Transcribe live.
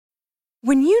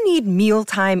When you need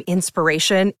mealtime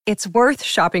inspiration, it's worth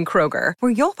shopping Kroger,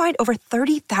 where you'll find over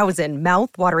 30,000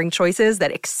 mouth-watering choices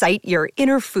that excite your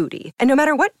inner foodie. And no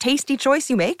matter what tasty choice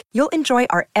you make, you'll enjoy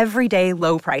our everyday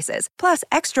low prices, plus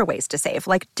extra ways to save,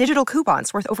 like digital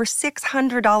coupons worth over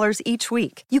 $600 each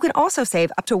week. You can also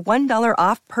save up to $1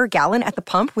 off per gallon at the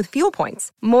pump with fuel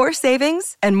points. More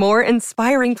savings and more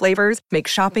inspiring flavors make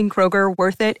shopping Kroger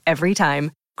worth it every time.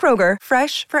 Kroger,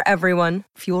 fresh for everyone.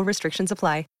 Fuel restrictions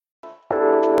apply.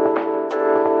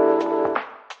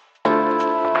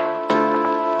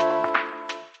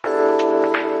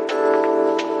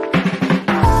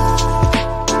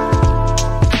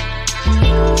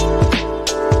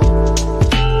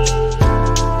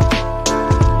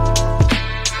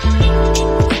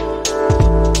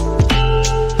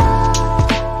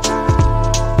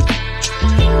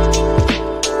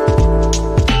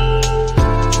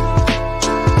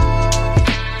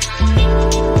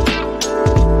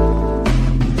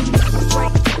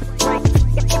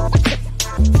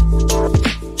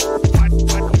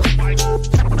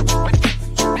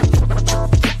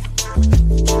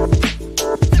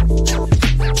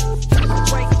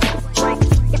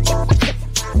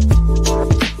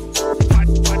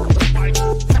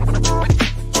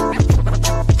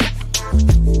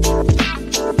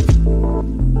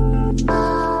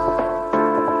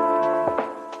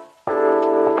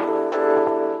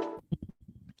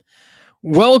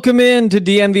 Welcome in to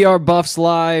DNVR Buffs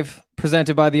Live,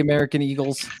 presented by the American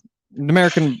Eagles,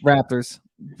 American Raptors.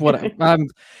 What?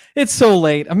 It's so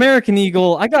late. American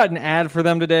Eagle. I got an ad for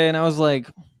them today, and I was like,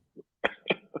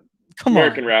 "Come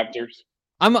American on, Raptors."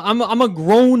 I'm a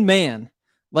grown man.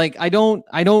 Like I don't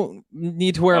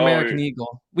need to wear American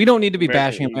Eagle. We don't need to be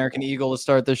bashing American Eagle to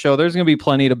start the show. There's going to be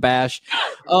plenty to bash.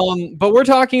 But we're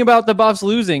talking about the Buffs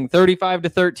losing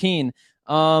 35-13.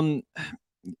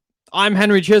 I'm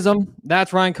Henry Chisholm.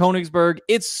 That's Ryan Konigsberg.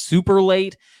 It's super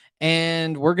late,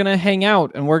 and we're going to hang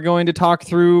out, and we're going to talk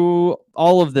through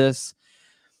all of this.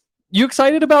 You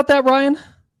excited about that, Ryan?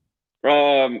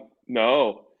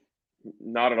 No,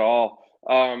 not at all.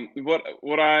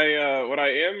 What I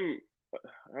am,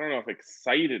 I don't know if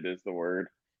excited is the word.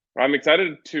 I'm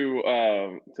excited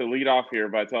to lead off here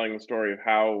by telling the story of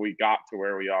how we got to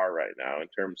where we are right now in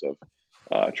terms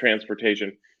of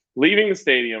transportation. Leaving the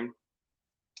stadium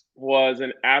was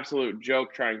an absolute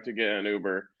joke trying to get an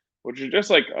Uber, which is just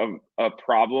like a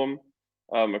problem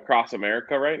across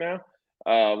America right now,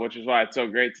 which is why it's so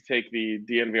great to take the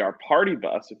DNVR party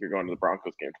bus if you're going to the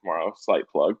Broncos game tomorrow. Slight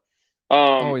plug.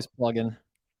 Always plugging.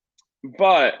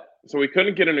 But so we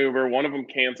couldn't get an Uber. One of them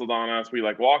canceled on us. We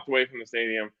walked away from the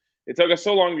stadium. It took us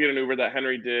so long to get an Uber that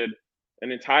Henry did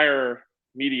an entire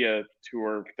media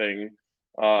tour thing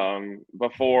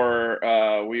before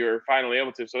we were finally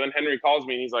able to. So then Henry calls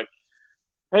me and he's like,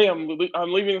 "Hey, I'm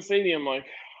leaving the stadium. Like,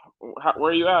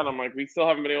 where are you at?" I'm like, "We still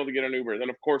haven't been able to get an Uber." Then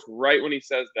of course, right when he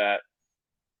says that,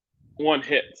 one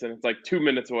hits and it's like 2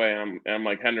 minutes away. And I'm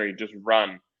like, "Henry, just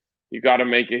run. You got to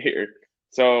make it here."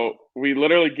 So we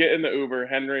literally get in the Uber.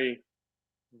 Henry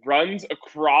runs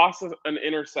across an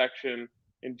intersection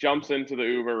and jumps into the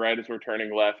Uber right as we're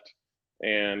turning left.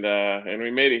 And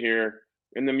we made it here.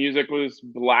 And the music was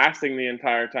blasting the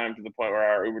entire time to the point where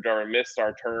our Uber driver missed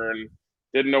our turn,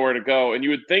 didn't know where to go. And you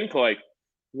would think, like,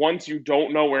 once you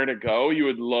don't know where to go, you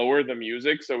would lower the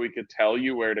music so we could tell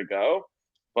you where to go.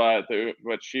 But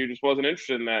she just wasn't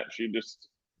interested in that. She just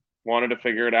wanted to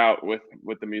figure it out with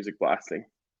the music blasting.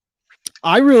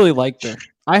 I really liked her.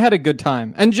 I had a good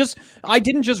time. And I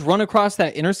didn't just run across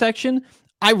that intersection.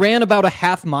 I ran about a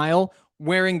half mile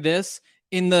wearing this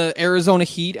in the Arizona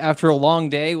heat after a long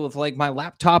day with like my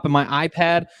laptop and my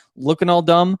iPad looking all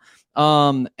dumb.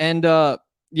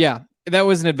 Yeah, that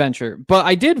was an adventure. But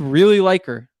I did really like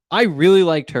her. I really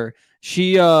liked her.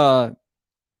 She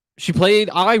played.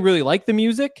 I really like the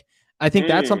music. I think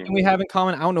that's something we have in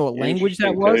common. I don't know what language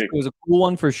that was. It was a cool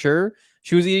one for sure.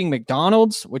 She was eating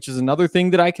McDonald's, which is another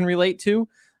thing that I can relate to.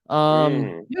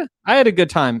 Yeah, I had a good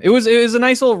time. It was a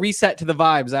nice little reset to the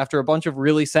vibes after a bunch of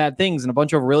really sad things and a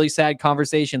bunch of really sad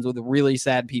conversations with really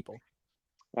sad people.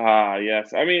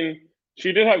 Yes. I mean,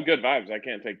 she did have good vibes. I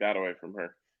can't take that away from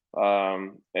her.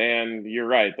 And you're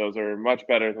right. Those are much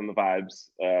better than the vibes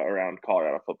around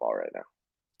Colorado football right now.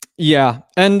 Yeah.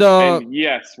 And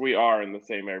yes, we are in the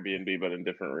same Airbnb, but in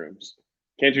different rooms.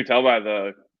 Can't you tell by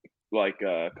the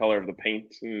color of the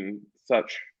paint and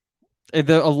such? A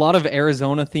lot of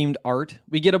Arizona themed art.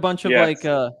 We get a bunch of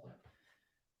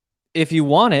if you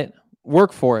want it,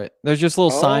 work for it. There's just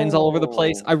little signs all over the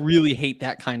place. I really hate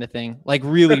that kind of thing. Like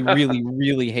really, really,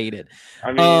 really hate it.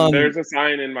 I mean, there's a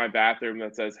sign in my bathroom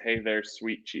that says, "Hey there,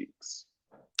 sweet cheeks."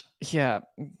 Yeah.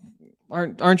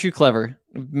 Aren't you clever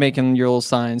making your little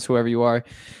signs, whoever you are?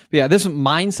 But yeah, this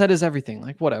mindset is everything.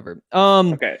 Like whatever.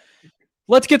 Okay.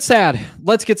 Let's get sad.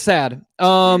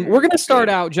 We're gonna start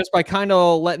good. out just by kind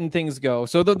of letting things go.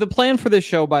 So the plan for this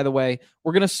show, by the way,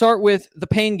 we're gonna start with the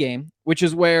pain game, which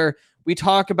is where we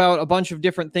talk about a bunch of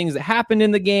different things that happened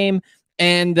in the game,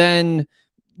 and then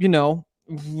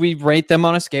we rate them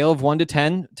on a scale of 1 to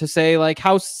 10 to say like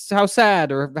how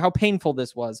sad or how painful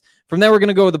this was. From there, we're going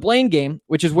to go with the blame game,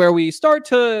 which is where we start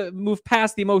to move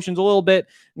past the emotions a little bit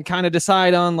and kind of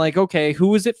decide on like, okay,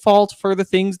 who is at fault for the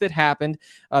things that happened?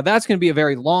 That's going to be a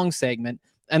very long segment.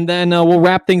 And then we'll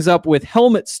wrap things up with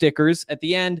helmet stickers at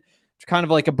the end, kind of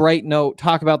like a bright note,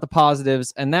 talk about the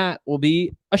positives, and that will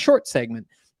be a short segment.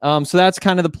 So that's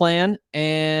kind of the plan,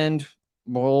 and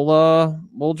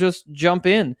we'll just jump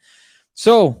in.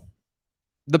 So,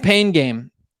 the pain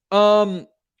game.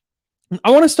 I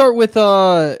want to start with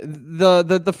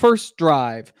the first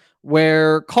drive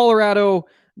where Colorado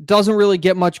doesn't really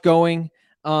get much going.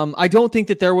 I don't think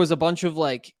that there was a bunch of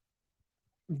like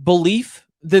belief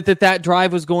that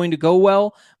drive was going to go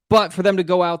well, but for them to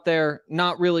go out there,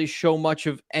 not really show much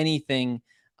of anything.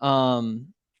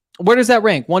 Where does that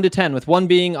rank? 1 to 10, with 1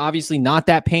 being obviously not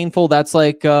that painful. That's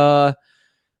like you're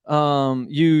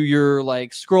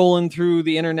like scrolling through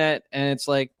the internet and it's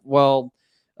like, well,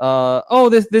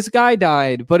 this guy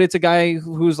died, but it's a guy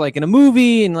who's like in a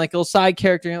movie and like a little side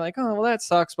character, and you're like, oh well, that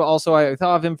sucks, but also I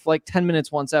thought of him for like 10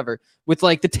 minutes once ever, with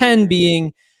like the 10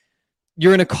 being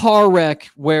you're in a car wreck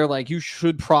where like you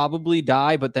should probably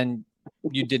die, but then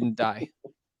you didn't die.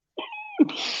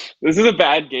 This is a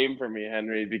bad game for me,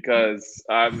 Henry, because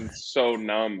I'm so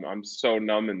numb. I'm so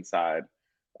numb inside.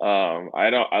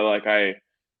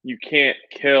 You can't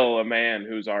kill a man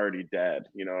who's already dead.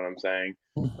 You know what I'm saying?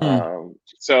 Mm-hmm.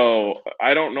 So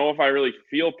I don't know if I really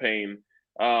feel pain.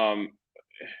 But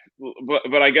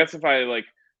I guess if I like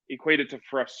equate it to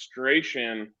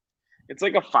frustration, it's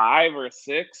like a 5 or a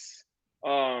 6.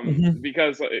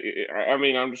 Because I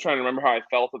mean, I'm just trying to remember how I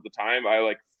felt at the time. I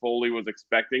like fully was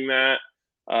expecting that.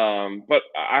 But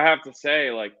I have to say,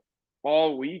 like,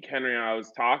 all week, Henry and I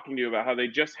was talking to you about how they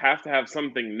just have to have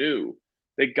something new.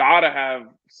 They gotta have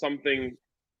something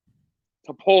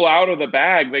to pull out of the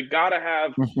bag. They gotta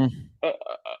have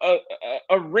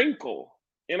a wrinkle,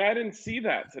 and I didn't see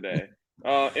that today.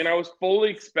 And I was fully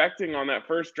expecting on that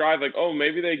first drive, like, oh,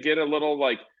 maybe they get a little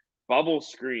like bubble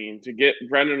screen to get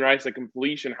Brendon Rice a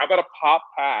completion. How about a pop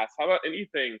pass? How about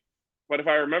anything? But if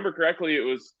I remember correctly, it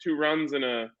was 2 runs and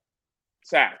a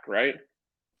sack, right?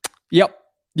 Yep.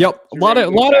 A lot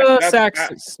of sacks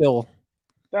still.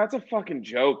 That's a fucking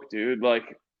joke, dude.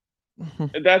 Like,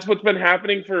 that's what's been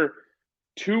happening for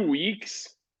 2 weeks.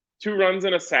 2 runs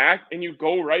and a sack, and you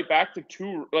go right back to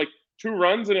 2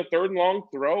 runs and a third and long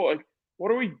throw. Like,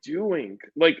 what are we doing?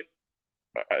 Like,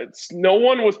 no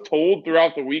one was told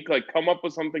throughout the week, like, come up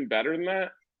with something better than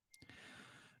that.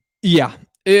 Yeah.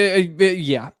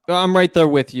 Yeah, I'm right there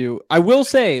with you. I will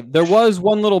say there was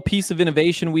one little piece of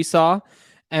innovation we saw,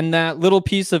 and that little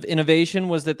piece of innovation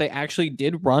was that they actually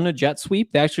did run a jet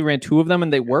sweep. They actually ran 2 of them,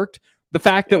 and they worked. The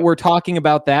fact that we're talking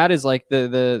about that is like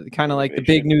the kind of like the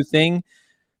big new thing.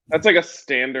 That's like a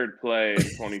standard play in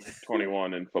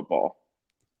 2021 in football.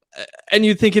 And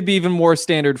you'd think it'd be even more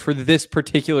standard for this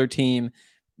particular team,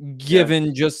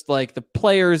 given just like the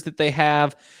players that they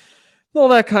have. All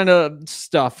that kind of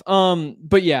stuff.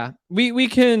 But yeah, we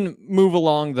can move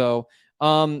along though.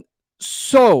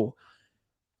 So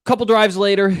a couple drives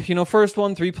later, first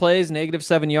one, 3 plays,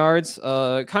 -7 yards.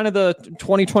 Kind of the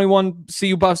 2021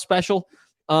 CU Buff special.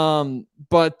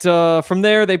 But from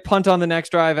there, they punt on the next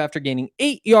drive after gaining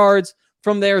 8 yards.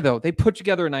 From there, though, they put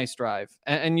together a nice drive,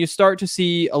 and you start to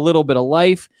see a little bit of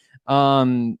life.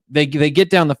 They get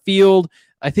down the field.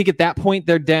 I think at that point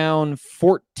they're down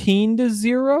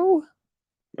 14-0.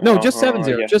 No, just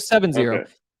 7-0. Yeah. Just 7-0. Okay.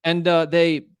 And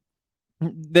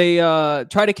they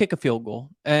try to kick a field goal,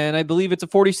 and I believe it's a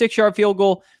 46-yard field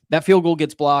goal. That field goal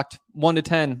gets blocked. 1 to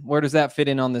 10. Where does that fit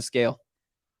in on this scale?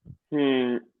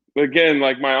 Again,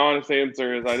 like, my honest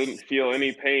answer is I didn't feel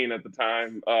any pain at the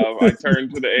time. I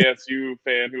turned to the ASU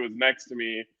fan who was next to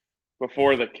me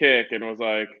before the kick and was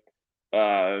like,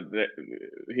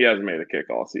 he hasn't made a kick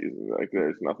all season. Like,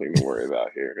 there's nothing to worry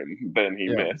about here. And then he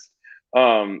missed.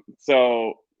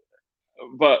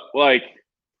 But like,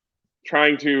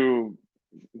 trying to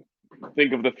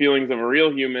think of the feelings of a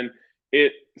real human,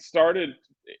 it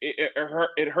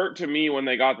hurt to me when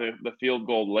they got the field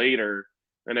goal later,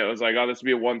 and it was like, oh, this would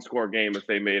be a 1-score game if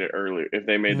they made it earlier, if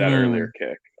they made that earlier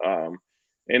kick.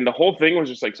 And the whole thing was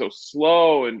just like so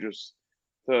slow, and just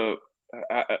when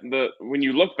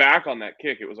you look back on that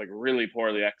kick, it was like really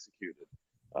poorly executed.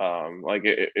 Like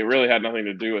it really had nothing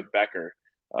to do with Becker.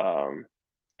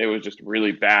 It was just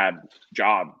really bad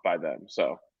job by them.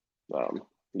 So,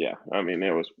 yeah, I mean,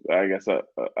 it was, I guess, a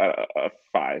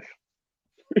 5.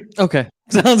 Okay,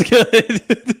 sounds good.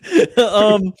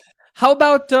 How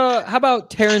about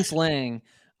Terrence Lang?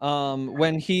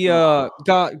 When he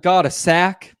got a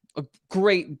sack, a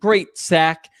great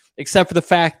sack, except for the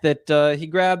fact that he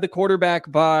grabbed the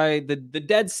quarterback by the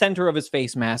dead center of his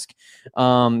face mask.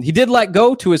 He did let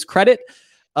go, to his credit.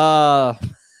 That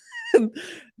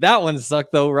one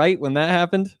sucked though, right? When that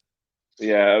happened.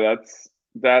 Yeah,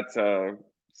 that's a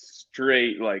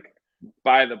straight, like,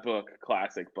 by the book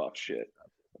classic Buff shit.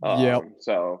 Yep.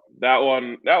 So that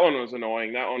one was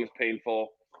annoying. That one was painful.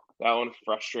 That one was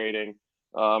frustrating.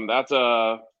 That's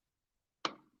a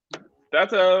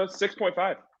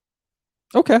 6.5.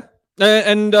 Okay.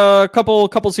 And a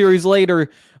couple series later,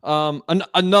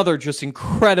 another just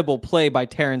incredible play by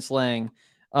Terrence Lang.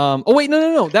 Oh wait,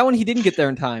 no, that one he didn't get there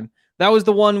in time. That was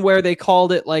the one where they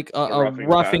called it like a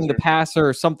roughing the passer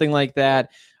or something like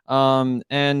that.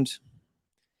 And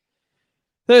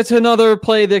that's another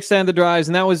play that extended the drives,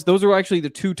 and those were actually the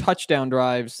 2 touchdown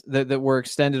drives that were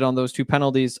extended on those 2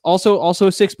 penalties. Also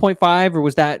 6.5, or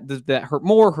was that hurt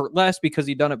more, hurt less because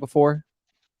he'd done it before?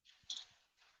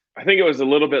 I think it was a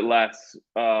little bit less.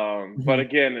 But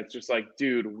again, it's just like,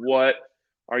 dude, what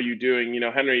are you doing?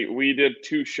 Henry, we did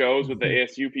 2 shows with the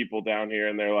ASU people down here,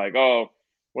 and they're like, oh,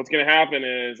 what's going to happen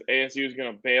is ASU is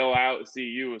going to bail out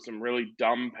CU with some really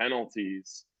dumb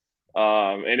penalties.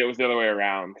 And it was the other way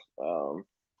around,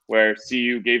 where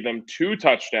CU gave them 2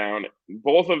 touchdowns,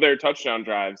 both of their touchdown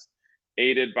drives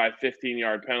aided by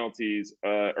 15-yard penalties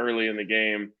early in the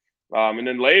game. And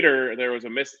then later there was a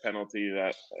missed penalty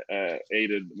that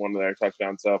aided one of their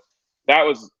touchdowns. So that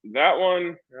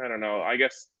one. I don't know. I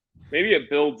guess maybe it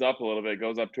builds up a little bit. It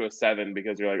goes up to a 7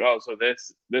 because you're like, oh, so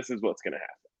this is what's going to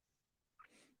happen.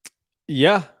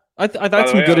 Yeah, I thought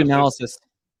some good analysis.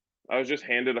 I was just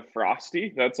handed a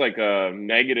Frosty. That's like a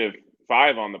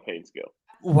 -5 on the pain scale.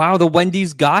 Wow, the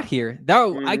Wendy's got here.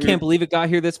 I can't believe it got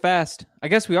here this fast. I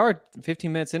guess we are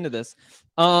 15 minutes into this.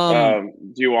 Do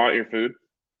you want your food?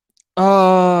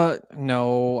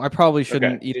 No, I probably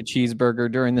shouldn't eat a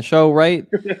cheeseburger during the show, right?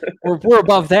 we're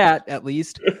above that at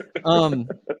least.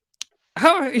 Let's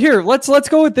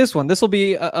go with this one. This will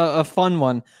be a fun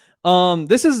one.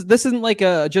 This isn't like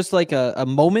a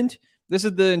moment. This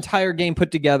is the entire game put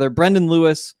together. Brendon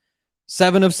Lewis,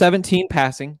 7 of 17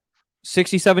 passing,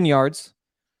 67 yards.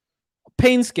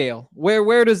 Pain scale.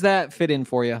 Where does that fit in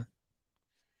for you?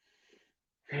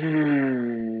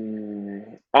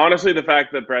 Honestly, the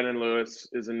fact that Brendon Lewis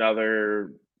is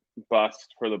another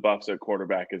bust for the Buffs at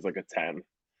quarterback is like a 10.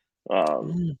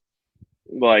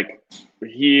 Like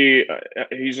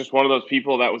he's just one of those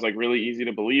people that was like really easy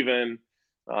to believe in.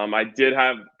 I did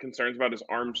have concerns about his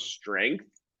arm strength.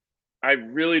 I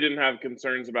really didn't have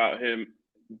concerns about him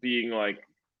being like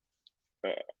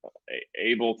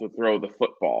able to throw the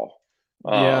football.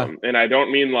 And I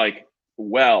don't mean like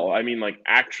I mean like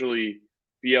actually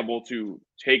be able to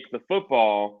take the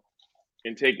football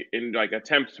and like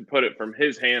attempt to put it from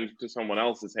his hand to someone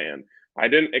else's hand. I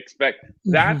didn't expect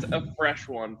that's a fresh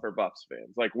one for Buffs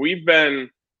fans. Like, we've been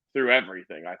through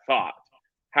everything. I thought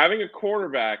having a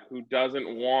quarterback who doesn't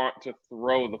want to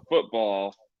throw the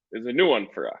football is a new one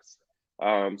for us.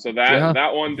 So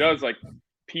that one does like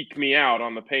peak me out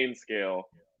on the pain scale,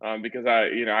 because I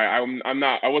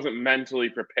wasn't mentally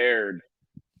prepared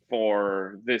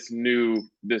for this new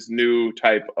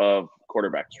type of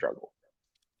quarterback struggle.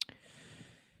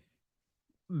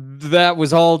 That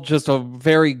was all just a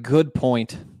very good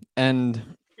point. And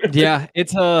yeah,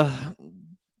 it's tough.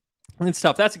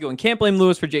 That's a good one. Can't blame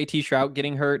Lewis for JT Shrout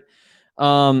getting hurt.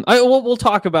 We'll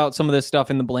talk about some of this stuff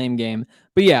in the blame game.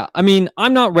 But yeah, I mean,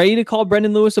 I'm not ready to call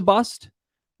Brendon Lewis a bust.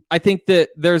 I think that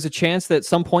there's a chance that at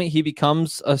some point he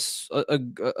becomes a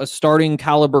starting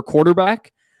caliber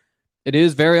quarterback. It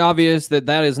is very obvious that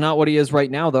is not what he is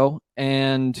right now, though.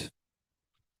 And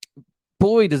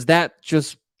boy, does that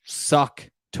just suck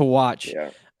to watch. Yeah.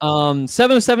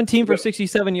 7 of 17 for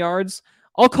 67 yards.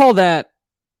 I'll call that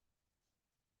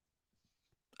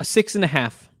a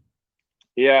 6.5.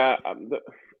 Yeah.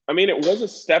 I mean, it was a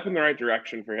step in the right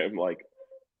direction for him. Like,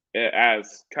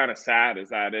 as kind of sad as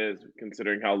that is,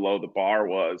 considering how low the bar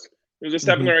was, it was a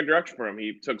step in the right direction for him.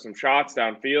 He took some shots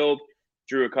downfield,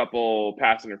 drew a couple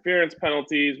pass interference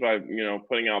penalties by,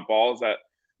 putting out balls that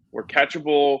were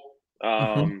catchable.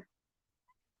 I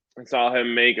saw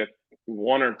him make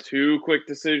 1 or 2 quick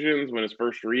decisions when his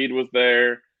first read was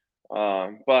there.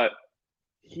 But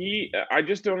I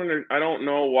just I don't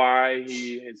know why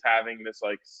he is having this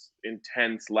like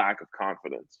intense lack of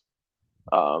confidence.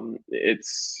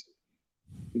 It's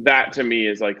that to me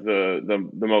is like the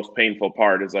most painful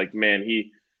part is like, man,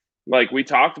 like we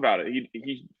talked about it.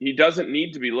 He doesn't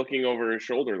need to be looking over his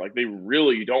shoulder. Like they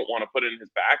really don't want to put in his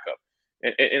backup.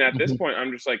 And at this point,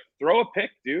 I'm just like, throw a pick,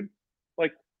 dude.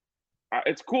 Like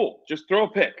it's cool. Just throw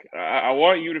a pick. I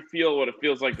want you to feel what it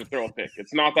feels like to throw a pick.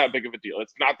 It's not that big of a deal.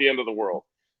 It's not the end of the world.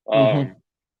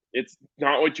 It's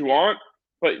not what you want,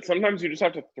 but sometimes you just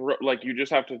have to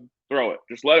throw it.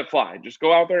 Just let it fly. Just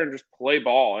go out there and just play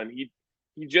ball. And he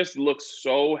just looks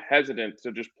so hesitant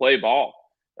to just play ball.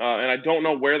 And I don't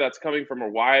know where that's coming from or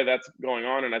why that's going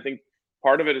on. And I think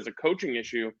part of it is a coaching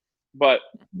issue, but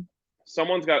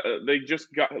they just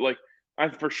got like, I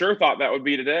for sure thought that would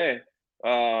be today.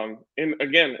 And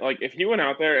again, like if he went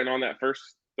out there and on that first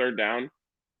third down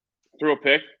threw a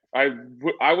pick,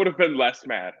 I would have been less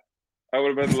mad. I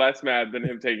would have been less mad than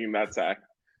him taking that sack.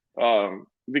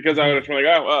 Because I would have been like,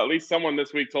 oh, well, at least someone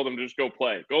this week told him to just go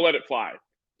play, go let it fly,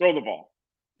 throw the ball.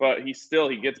 But he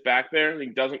gets back there. He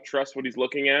doesn't trust what he's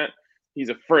looking at. He's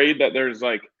afraid that there's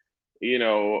like,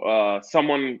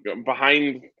 someone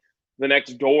behind the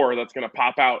next door that's going to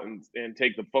pop out and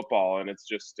take the football. And it's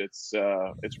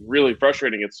really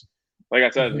frustrating. It's like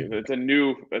I said, it's a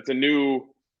new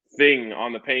thing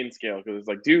on the pain scale. Because it's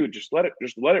like, dude, just let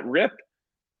it rip.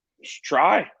 Just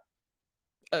try.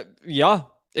 Yeah,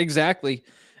 exactly.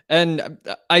 And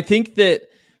I think that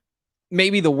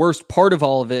maybe the worst part of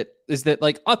all of it is that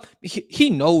like he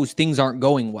knows things aren't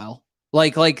going well.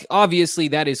 Like obviously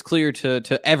that is clear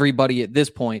to everybody at this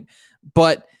point,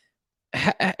 but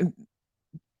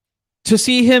to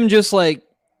see him just like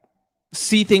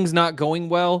see things not going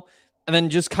well and then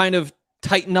just kind of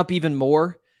tighten up even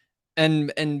more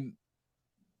and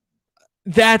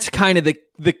that's kind of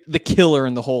the killer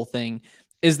in the whole thing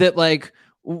is that like,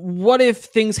 what if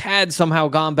things had somehow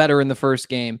gone better in the first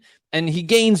game and he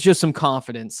gains just some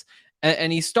confidence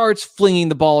and he starts flinging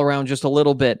the ball around just a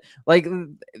little bit, like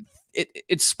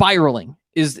it's spiraling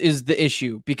is the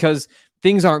issue because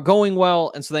things aren't going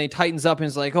well. And so then he tightens up and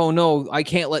is like, oh no, I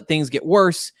can't let things get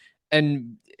worse.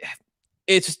 And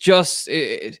it's just,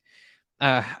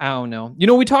 I don't know.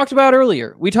 We talked about it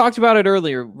earlier,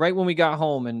 right when we got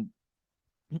home. And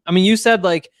I mean, you said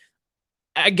like,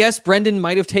 I guess Brendon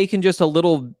might have taken just a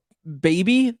little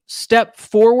baby step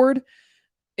forward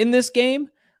in this game.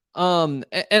 And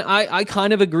I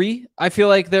kind of agree. I feel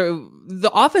like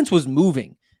the offense was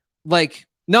moving, like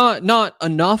not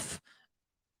enough,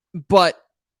 but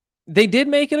they did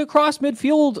make it across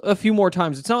midfield a few more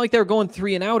times. It's not like they were going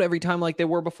 3 and out every time like they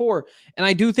were before. And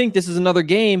I do think this is another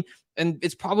game, and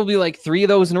it's probably like 3 of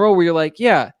those in a row where you're like,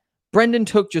 yeah, Brendon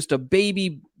took just a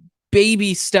baby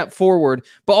step forward,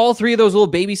 but all 3 of those little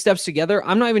baby steps together,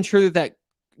 I'm not even sure that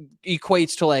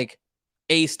equates to like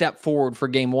a step forward for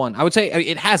game 1. I would say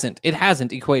it hasn't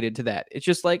equated to that. It's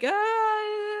just like,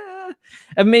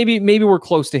 and maybe we're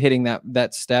close to hitting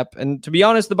that step. And to be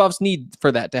honest, the Buffs need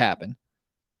for that to happen.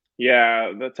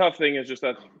 Yeah. The tough thing is just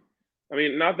that, I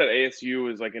mean, not that ASU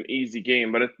is like an easy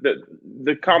game, but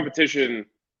the competition,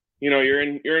 you're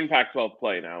in Pac-12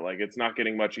 play now. Like it's not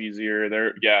getting much easier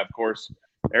there. Yeah, of course,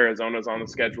 Arizona's on the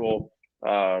schedule.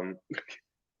 That's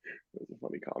a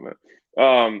funny comment.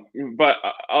 But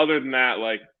other than that,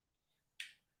 like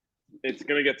it's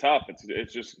going to get tough.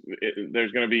 It's just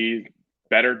there's going to be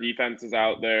better defenses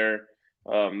out there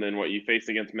than what you faced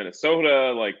against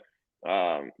Minnesota. Like,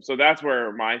 so that's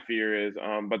where my fear is.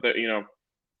 But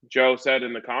Joe said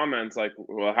in the comments, like,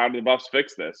 well, how do the Buffs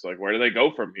fix this? Like, where do they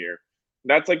go from here?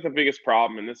 That's like the biggest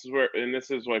problem. And this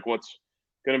is like what's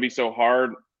going to be so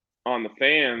hard on the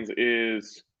fans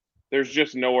is there's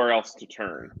just nowhere else to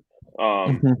turn.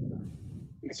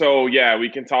 So yeah, we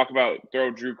can talk about throw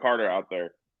Drew Carter out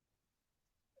there.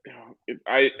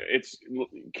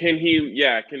 Can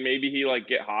maybe he like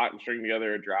get hot and string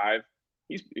together a drive?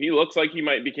 He looks like he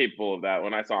might be capable of that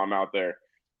when I saw him out there,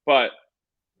 but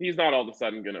he's not all of a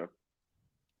sudden gonna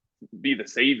be the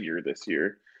savior this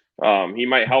year. He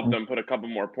might help them put a couple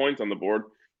more points on the board,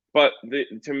 but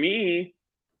to me,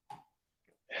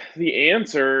 the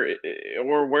answer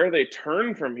or where they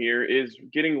turn from here is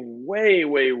getting way,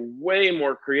 way, way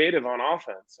more creative on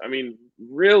offense. I mean,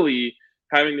 really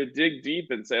having to dig deep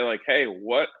and say like, hey,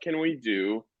 what can we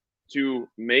do to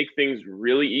make things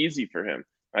really easy for him?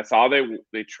 I saw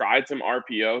they tried some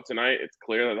RPO tonight. It's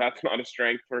clear that that's not a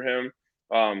strength for him.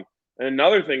 And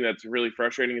another thing that's really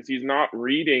frustrating is he's not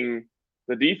reading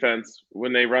the defense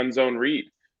when they run zone read.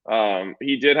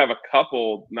 He did have a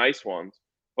couple nice ones,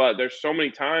 but there's so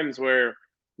many times where,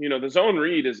 the zone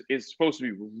read is supposed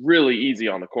to be really easy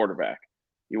on the quarterback.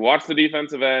 You watch the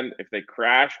defensive end. If they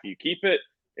crash, you keep it.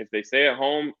 If they stay at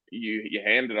home, you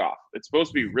hand it off. It's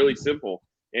supposed to be really simple.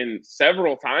 And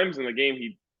several times in the game,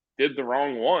 he did the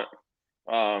wrong one.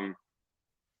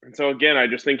 And so, again, I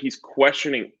just think he's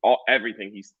questioning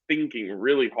everything. He's thinking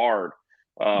really hard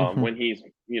when he's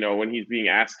being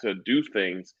asked to do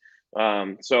things.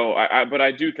 But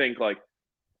I do think like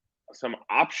some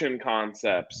option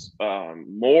concepts,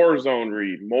 more zone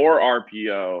read, more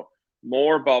RPO,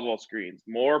 more bubble screens,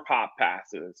 more pop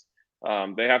passes.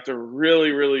 They have to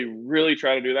really, really, really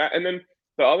try to do that. And then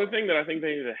the other thing that I think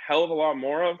they need a hell of a lot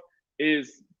more of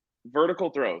is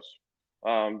vertical throws.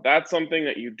 That's something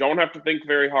that you don't have to think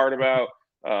very hard about.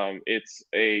 It's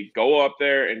a go up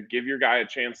there and give your guy a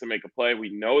chance to make a play. We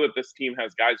know that this team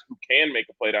has guys who can make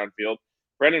a play downfield.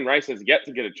 Brendon Rice has yet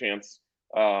to get a chance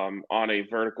on a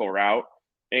vertical route.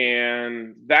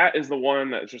 And that is the one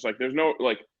that's just like, there's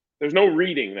no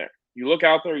reading there. You look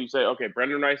out there, you say, okay,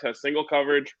 Brendon Rice has single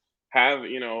coverage, have,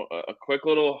 a quick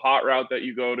little hot route that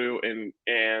you go to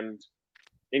and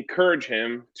encourage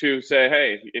him to say,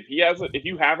 hey, if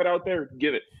you have it out there,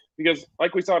 give it. Because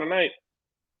like we saw tonight,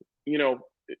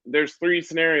 there's 3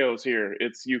 scenarios here.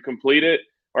 It's you complete it,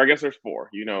 or I guess there's 4,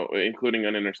 including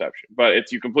an interception. But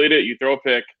it's you complete it, you throw a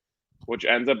pick, which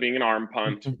ends up being an arm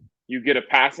punt. You get a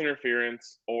pass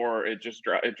interference, or it just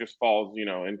falls,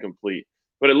 incomplete.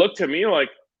 But it looked to me like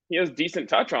he has decent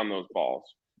touch on those balls.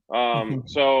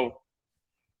 So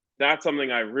that's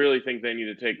something I really think they need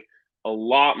to take a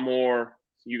lot more.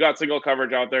 You got single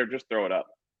coverage out there, just throw it up.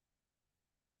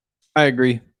 I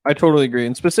agree. I totally agree.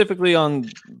 And specifically on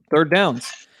third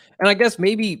downs. And I guess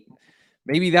maybe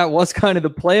that was kind of the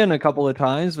plan a couple of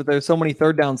times, but there's so many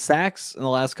third down sacks in the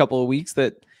last couple of weeks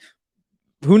that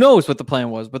who knows what the plan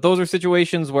was. But those are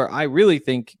situations where I really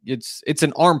think it's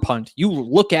an arm punt. You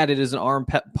look at it as an arm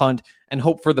punt and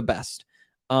hope for the best.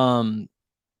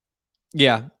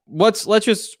 Yeah. Let's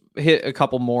just hit a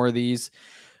couple more of these.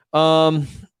 How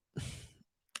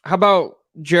about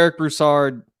Jarek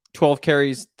Broussard, 12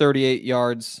 carries, 38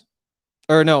 yards?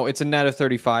 Or no, it's a net of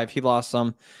 35. He lost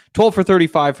some. 12 for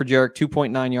 35 for Jarek,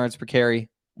 2.9 yards per carry.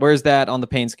 Where's that on the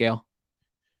pain scale?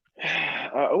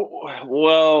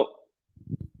 Well,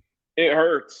 it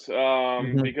hurts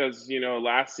because,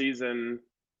 last season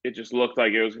it just looked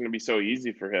like it was going to be so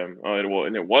easy for him.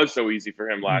 And it was so easy for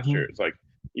him last year. It's like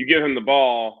you give him the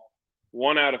ball,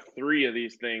 1 out of 3 of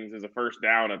these things is a first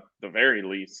down at the very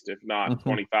least, if not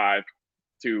 25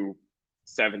 to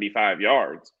 75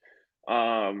 yards.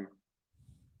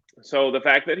 So the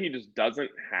fact that he just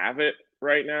doesn't have it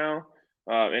right now,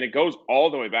 and it goes all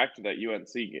the way back to that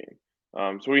UNC game.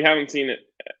 So we haven't seen it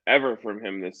ever from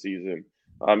him this season.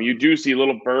 You do see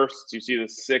little bursts. You see the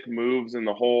sick moves in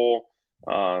the hole.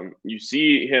 You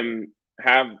see him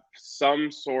have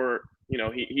some sort,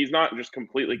 he's not just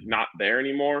completely not there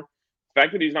anymore. The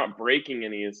fact that he's not breaking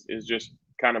any is just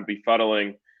kind of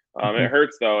befuddling. It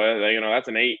hurts though. That's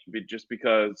an 8 just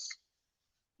because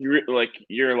you're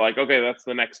like, okay, that's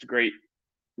the next great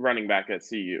running back at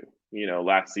CU,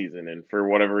 last season. And for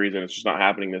whatever reason, it's just not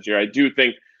happening this year. I do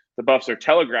think the Buffs are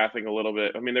telegraphing a little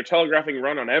bit. I mean, they're telegraphing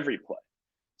run on every play.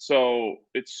 So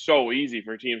it's so easy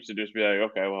for teams to just be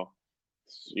like, okay, well,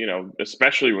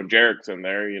 especially when Jarek's in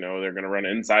there, they're going to run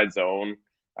inside zone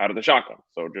out of the shotgun.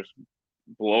 So just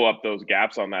blow up those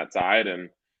gaps on that side and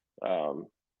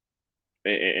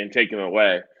take them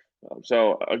away.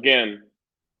 So again,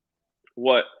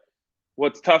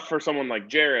 what's tough for someone like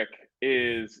Jarek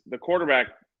is the quarterback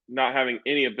not having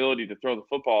any ability to throw the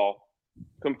football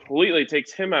completely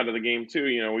takes him out of the game too.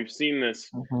 We've seen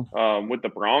this with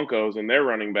the Broncos and their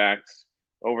running backs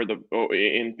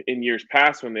in years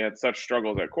past when they had such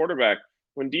struggles at quarterback.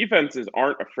 When defenses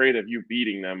aren't afraid of you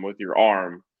beating them with your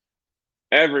arm,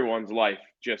 everyone's life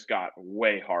just got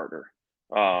way harder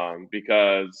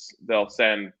because they'll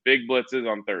send big blitzes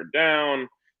on third down.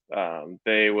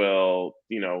 They will,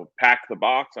 pack the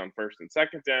box on first and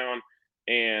second down.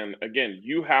 And again,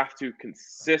 you have to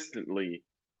consistently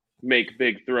make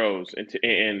big throws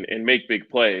and make big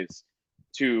plays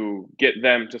to get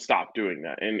them to stop doing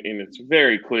that. And it's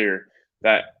very clear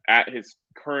that at his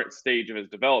current stage of his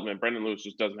development, Brendon Lewis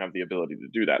just doesn't have the ability to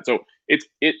do that. So it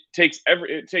takes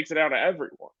it out of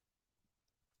everyone.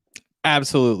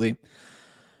 Absolutely.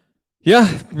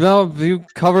 Yeah, well, you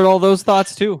covered all those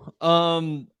thoughts too.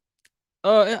 How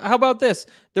about this?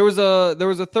 There was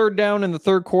a third down in the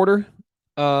third quarter.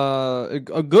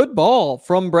 A good ball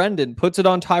from Brendon puts it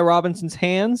on Ty Robinson's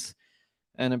hands,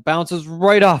 and it bounces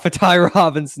right off of Ty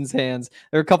Robinson's hands.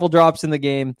 There are a couple drops in the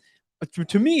game.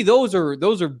 to me, those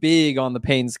are big on the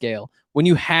pain scale. When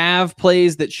you have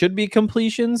plays that should be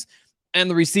completions and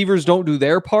the receivers don't do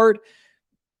their part,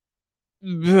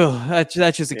 that's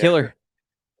just a killer.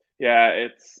 Yeah,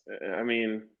 I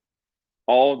mean,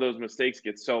 all of those mistakes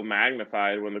get so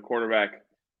magnified when the quarterback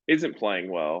isn't playing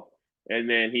well, and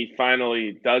then he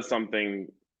finally does something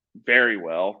very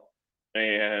well,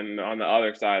 and on the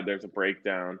other side, there's a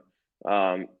breakdown.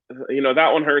 That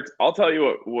one hurts. I'll tell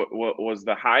you what was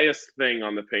the highest thing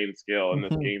on the pain scale in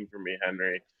this game for me,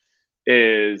 Henry,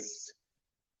 is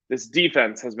this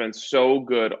defense has been so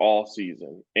good all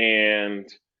season,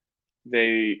 and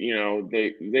they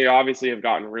obviously have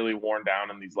gotten really worn down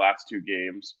in these last two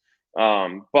games.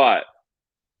 But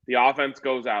the offense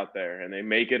goes out there and they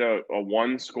make it a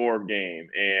one-score game.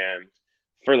 And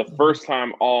for the first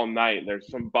time all night, there's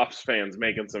some Buffs fans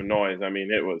making some noise. I mean,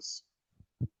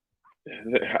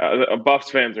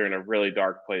 Buffs fans are in a really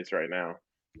dark place right now.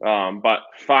 But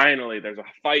finally, there's a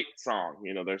fight song.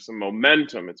 There's some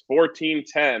momentum. It's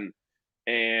 14-10.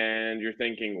 And you're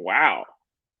thinking, wow,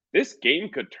 this game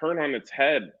could turn on its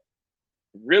head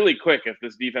really quick if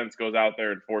this defense goes out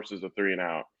there and forces a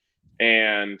 3-and-out.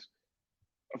 And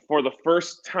for the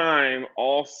first time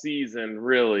all season,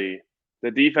 really,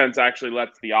 the defense actually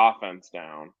lets the offense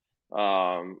down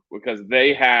because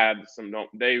they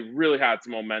really had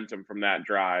some momentum from that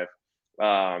drive.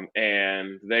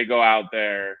 And they go out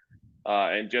there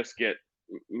and just get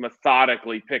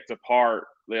methodically picked apart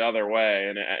the other way,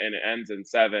 and it ends in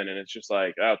 7, and it's just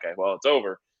like, okay, well, it's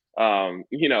over.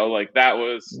 That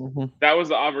was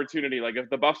the opportunity. Like, if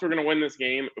the Buffs were going to win this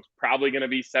game, it was probably going to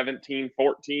be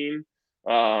 17-14.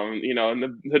 And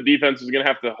the defense was going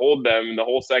to have to hold them the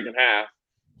whole second half.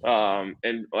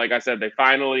 And like I said, they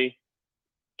finally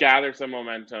gather some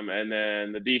momentum, and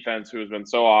then the defense, who has been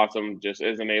so awesome, just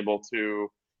isn't able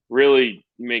to really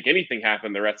make anything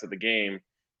happen the rest of the game.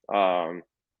 And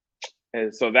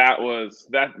so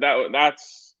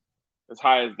that's as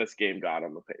high as this game got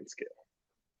on the pain scale.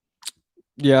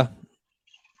 Yeah,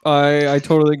 I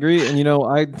totally agree. And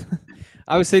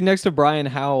I was sitting next to Brian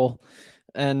Howell,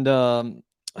 and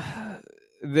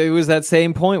there was that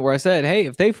same point where I said, hey,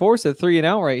 if they force a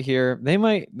 3-and-out right here, they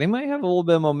might have a little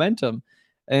bit of momentum.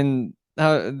 And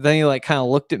then he kind of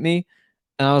looked at me,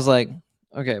 and I was like,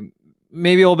 okay,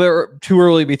 maybe a little bit too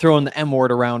early to be throwing the M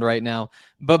word around right now.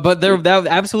 But that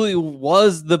absolutely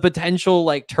was the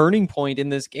potential turning point in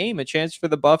this game, a chance for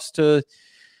the Buffs to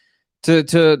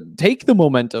take the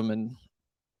momentum. And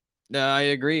I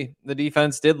agree. The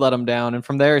defense did let them down. And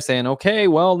from there, saying, okay,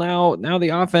 well, now the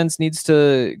offense needs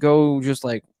to go just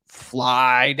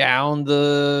fly down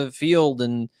the field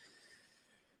and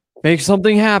make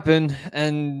something happen.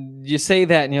 And you say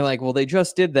that and you're like, well, they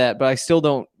just did that, but I still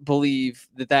don't believe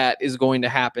that is going to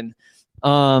happen.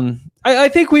 I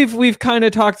think we've kind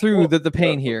of talked through the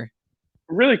pain here.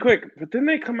 Really quick, but then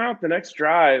they come out the next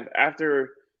drive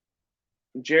after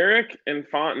Jarek and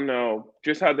Fontenot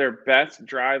just had their best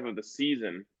drive of the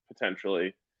season,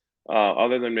 potentially,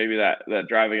 other than maybe that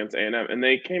drive against A&M, and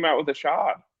they came out with a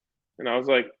shot. And I was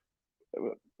like,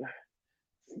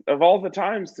 of all the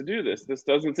times to do this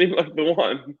doesn't seem like the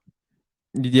one.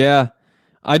 Yeah,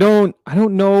 I don't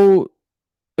know.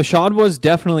 Ashad was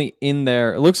definitely in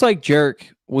there. It looks like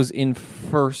Jarek was in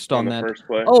first on that first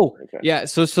play. Oh, okay. Yeah.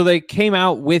 So they came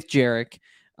out with Jarek.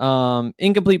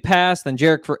 Incomplete pass, then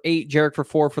Jarek for 8, Jarek for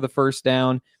 4 for the first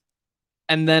down.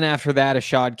 And then after that,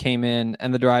 Ashad came in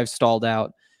and the drive stalled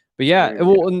out. But yeah,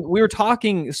 we were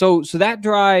talking. So that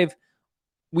drive,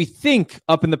 we think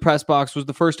up in the press box, was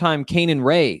the first time Kanan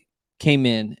Ray came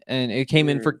in, and it came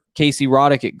in for Casey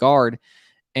Roddick at guard.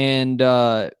 And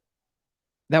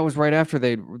that was right after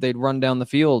they'd run down the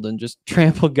field and just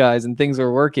trampled guys, and things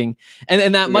were working.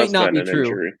 And that might not be true.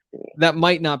 Injury. That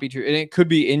might not be true. And it could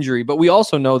be injury, but we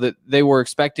also know that they were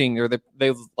expecting, or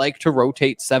they like to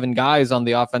rotate 7 guys on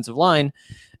the offensive line.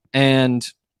 And,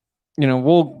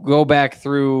 we'll go back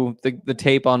through the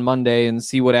tape on Monday and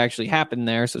see what actually happened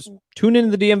there. So tune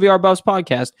into the DMVR Buffs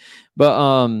podcast.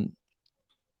 But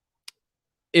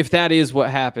if that is what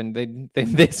happened, they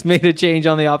made a change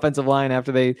on the offensive line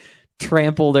after they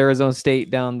trampled Arizona State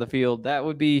down the field. That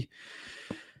would be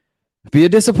a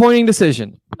disappointing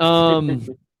decision.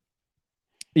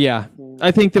 Yeah,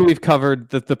 I think that we've covered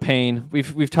the pain.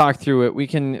 We've talked through it. We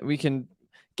can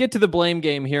get to the blame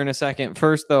game here in a second.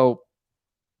 First, though,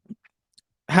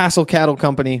 Hassel Cattle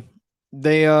Company,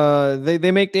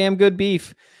 they make damn good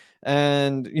beef.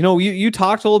 And you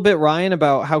talked a little bit, Ryan,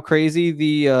 about how crazy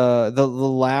the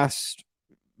last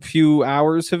few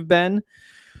hours have been.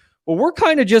 Well, we're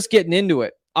kind of just getting into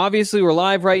it. obviously we're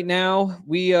live right now.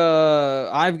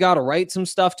 I've got to write some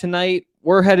stuff tonight.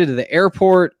 We're headed to the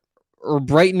airport or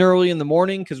bright and early in the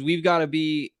morning because we've got to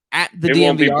be at the It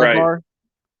won't be DMVR bright. bar.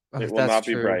 It will That's not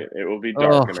be true. bright. It will be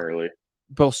dark and early.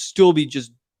 But it'll still be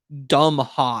just dumb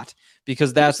hot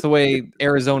because that's the way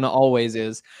Arizona always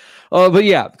is. But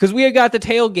yeah, because we have got the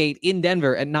tailgate in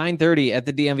Denver at 9:30 at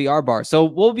the DMVR bar. So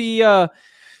we'll be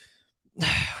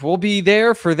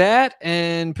there for that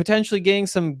and potentially getting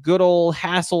some good old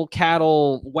Hassel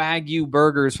Cattle Wagyu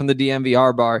burgers from the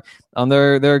DMVR bar.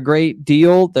 They're a great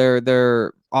deal.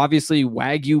 They're obviously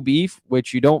Wagyu beef,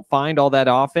 which you don't find all that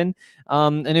often.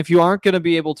 And if you aren't going to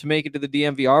be able to make it to the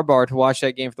DMVR bar to watch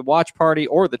that game for the watch party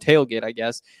or the tailgate, I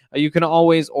guess, you can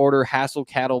always order Hassel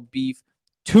Cattle beef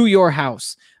to your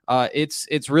house.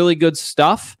 It's really good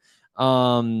stuff.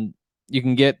 You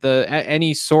can get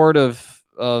any sort of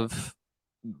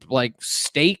like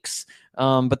steaks,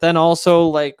 but then also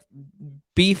like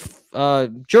beef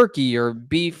jerky or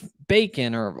beef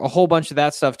bacon or a whole bunch of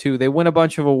that stuff too. They win a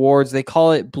bunch of awards. They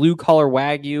call it blue collar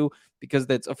Wagyu because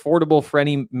that's affordable for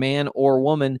any man or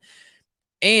woman.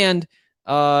 And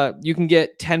you can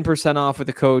get 10% off with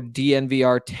the code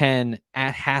DNVR10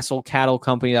 at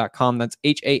HassellCattleCompany.com. That's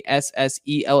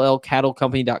HASSELL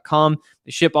cattlecompany.com.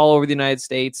 They ship all over the United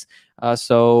States.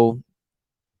 So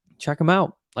check them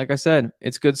out. Like I said,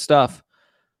 it's good stuff.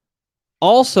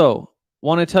 Also,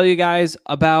 want to tell you guys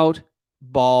about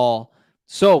Ball.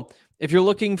 So if you're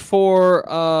looking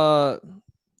for,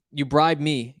 you bribe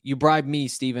me,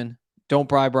 Steven. Don't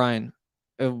bribe Ryan.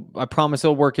 I promise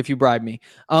it'll work if you bribe me.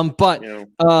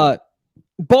 Ball,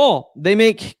 they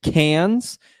make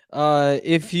cans.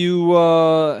 If you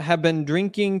have been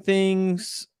drinking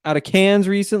things out of cans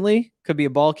recently, could be a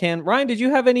Ball can. Ryan, did you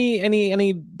have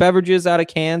any beverages out of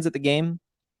cans at the game?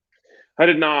 I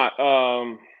did not.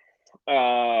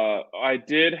 I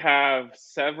did have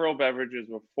several beverages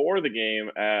before the game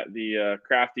at the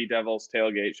Crafty Devils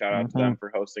tailgate. Shout out to them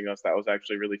for hosting us. That was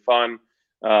actually really fun.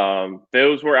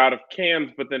 Those were out of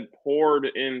cans, but then poured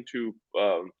into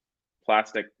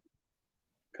plastic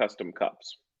custom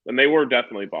cups. And they were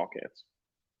definitely Ball cans.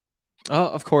 Oh,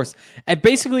 of course. And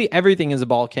basically everything is a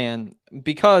Ball can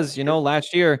because,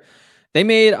 last year they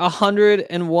made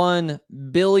 101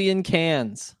 billion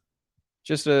cans.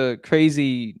 Just a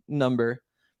crazy number.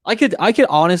 I could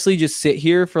honestly just sit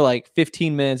here for like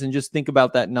 15 minutes and just think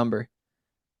about that number.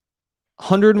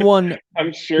 101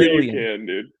 I'm sure billion. You can,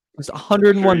 dude. It's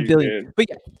 101 billion. Can. But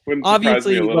yeah, wouldn't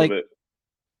obviously, surprise me a little bit.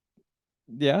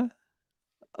 Yeah.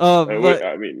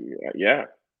 Yeah.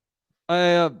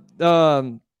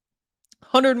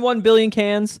 101 billion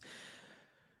cans.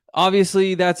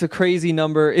 Obviously, that's a crazy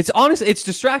number. It's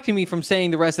distracting me from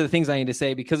saying the rest of the things I need to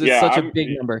say because it's such a big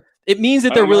number. It means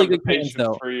that they're really good cans,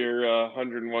 though. For your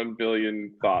 101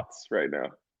 billion thoughts right now.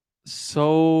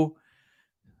 So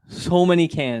many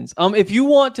cans. If you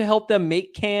want to help them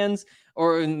make cans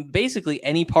or in basically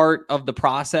any part of the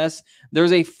process,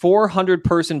 there's a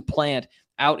 400-person plant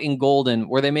out in Golden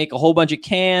where they make a whole bunch of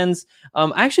cans.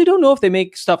 I actually don't know if they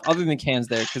make stuff other than cans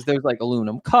there because there's like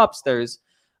aluminum cups. There's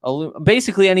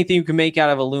basically anything you can make out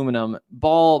of aluminum.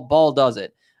 Ball does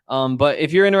it. But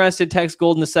if you're interested, text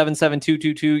Golden to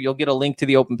 77222. You'll get a link to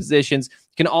the open positions.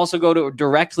 You can also go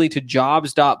directly to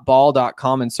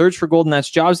jobs.ball.com and search for Golden.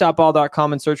 That's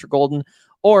jobs.ball.com and search for Golden,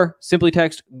 or simply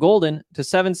text Golden to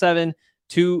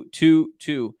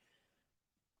 77222.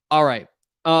 All right.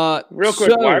 Real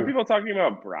quick, why are people talking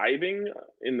about bribing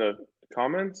in the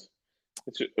comments?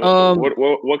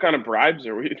 What kind of bribes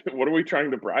are we? What are we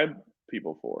trying to bribe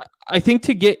people for? I think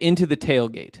to get into the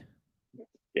tailgate.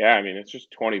 Yeah, I mean it's just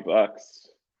 $20.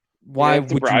 Why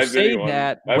would you say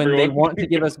that when they want to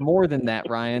give us more than that,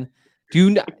 Ryan?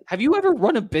 Have you ever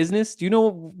run a business? Do you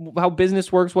know how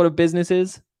business works? What a business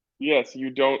is? Yes,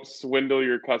 you don't swindle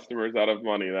your customers out of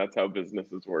money. That's how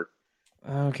businesses work.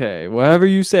 Okay, whatever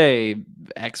you say,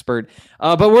 expert.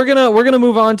 But we're gonna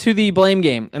move on to the blame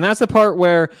game, and that's the part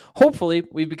where hopefully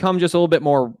we become just a little bit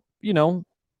more,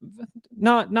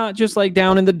 not just like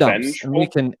down in the dumps, vengeful? And we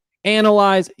can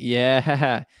analyze.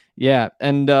 Yeah,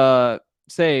 and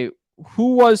say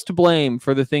who was to blame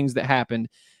for the things that happened.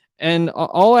 And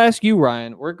I'll ask you,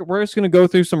 Ryan. We're just gonna go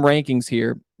through some rankings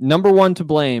here. Number one to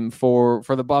blame for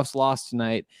the Buffs' loss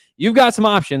tonight. You've got some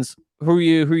options. Who are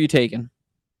you taking?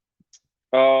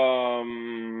 Carl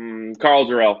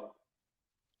Jarrell.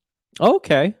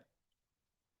 Okay.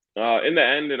 In the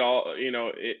end, it all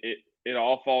it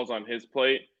all falls on his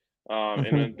plate.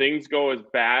 And when things go as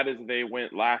bad as they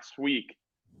went last week,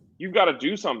 you've got to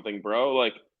do something, bro.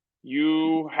 Like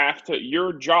you have to.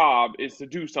 Your job is to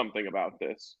do something about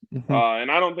this.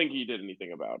 And I don't think he did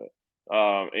anything about it.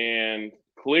 And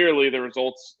clearly the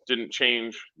results didn't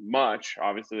change much.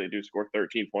 Obviously, they do score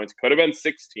 13 points. Could have been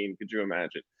 16. Could you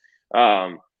imagine?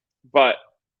 But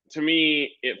to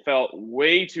me, it felt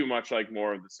way too much like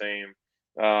more of the same.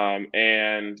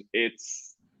 And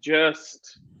it's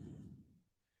just,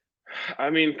 I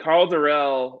mean, Carl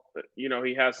Durrell,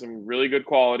 he has some really good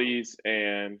qualities,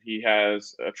 and he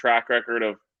has a track record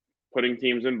of putting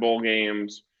teams in bowl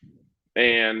games.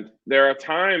 And there are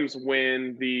times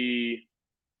when the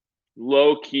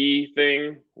low-key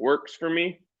thing works for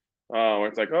me, where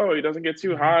it's like, oh, he doesn't get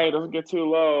too high, doesn't get too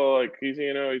low. Like, he's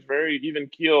very even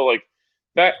keel. Like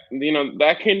that,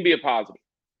 that can be a positive.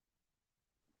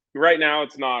 Right now,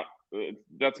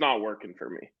 that's not working for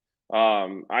me.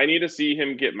 I need to see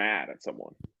him get mad at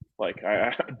someone. Like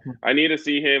I need to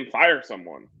see him fire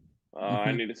someone.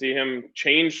 I need to see him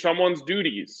change someone's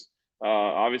duties.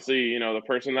 Obviously, the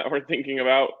person that we're thinking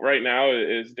about right now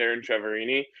is Darren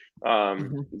Cheverini.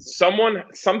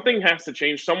 Something has to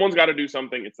change. Someone's got to do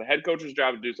something. It's the head coach's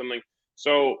job to do something.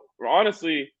 So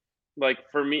honestly, like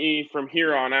for me, from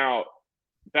here on out,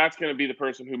 that's going to be the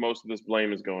person who most of this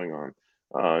blame is going on.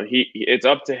 It's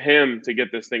up to him to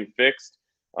get this thing fixed,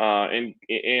 and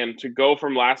to go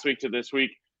from last week to this week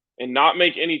and not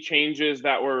make any changes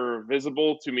that were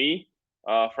visible to me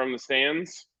from the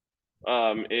stands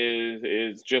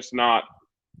is just not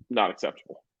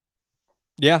acceptable.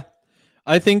 Yeah,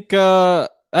 I think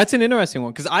that's an interesting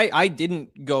one because I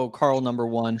didn't go Carl number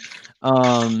one,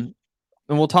 and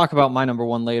we'll talk about my number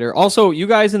one later. Also, you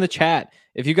guys in the chat,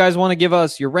 if you guys want to give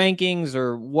us your rankings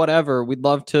or whatever, we'd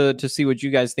love to see what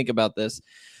you guys think about this.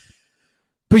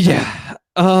 But yeah,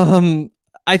 I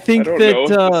think I don't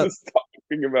know if this is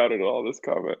talking about it all. This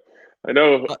comment, I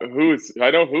know who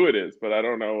it is, but I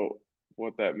don't know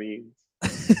what that means.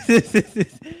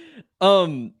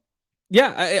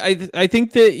 Yeah, I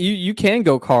think that you can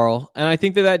go Carl, and I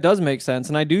think that does make sense,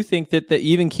 and I do think that the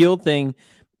even keeled thing,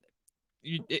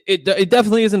 it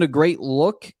definitely isn't a great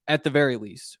look at the very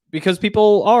least because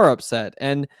people are upset,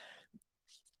 and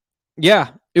yeah,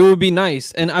 it would be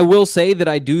nice. And I will say that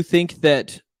I do think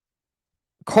that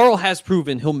Carl has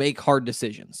proven he'll make hard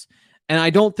decisions. And I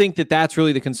don't think that that's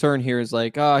really the concern here is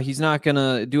like, he's not going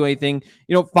to do anything.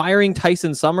 Firing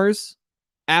Tyson Summers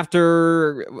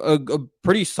after a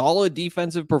pretty solid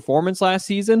defensive performance last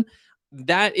season,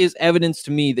 that is evidence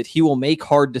to me that he will make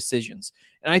hard decisions.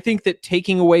 And I think that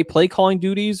taking away play calling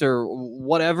duties or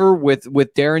whatever with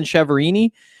Darren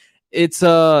Cheverini, it's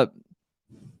I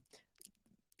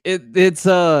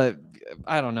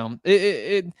don't know.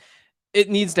 It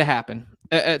needs to happen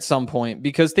at some point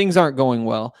because things aren't going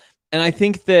well. And I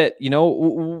think that,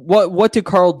 what did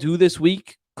Carl do this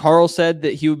week? Carl said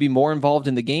that he would be more involved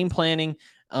in the game planning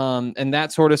and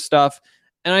that sort of stuff.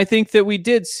 And I think that we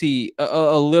did see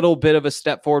a little bit of a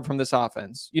step forward from this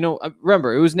offense.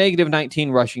 Remember, it was negative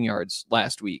 19 rushing yards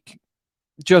last week.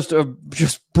 Just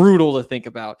brutal to think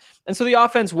about. And so the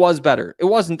offense was better. It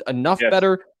wasn't enough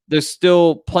better. There's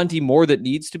still plenty more that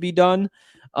needs to be done.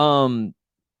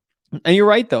 And you're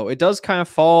right, though. It does kind of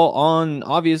fall on,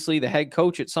 obviously, the head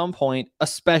coach at some point,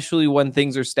 especially when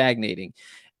things are stagnating.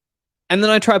 And then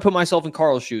I try to put myself in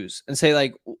Carl's shoes and say,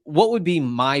 like, what would be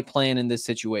my plan in this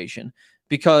situation?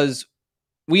 Because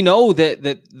we know that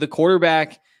the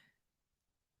quarterback,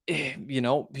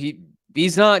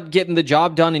 he's not getting the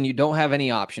job done and you don't have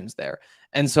any options there.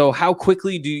 And so how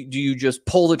quickly do you just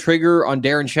pull the trigger on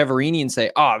Darren Cheverini and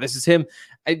say, this is him?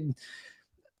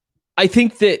 I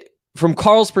think that from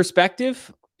Carl's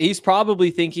perspective, he's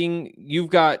probably thinking you've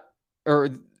got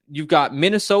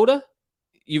Minnesota,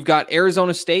 you've got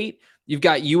Arizona State, you've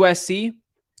got USC,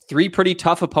 3 pretty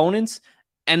tough opponents,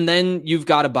 and then you've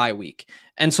got a bye week.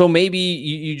 And so maybe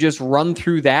you just run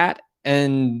through that,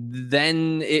 and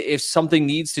then if something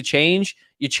needs to change,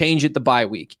 you change it the bye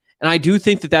week. And I do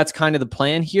think that that's kind of the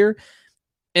plan here.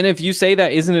 And if you say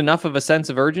that isn't enough of a sense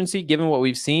of urgency, given what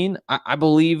we've seen, I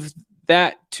believe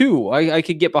that too. I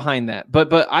could get behind that.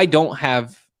 But I don't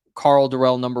have Carl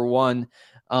Durrell number one.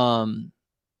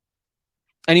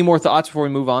 Any more thoughts before we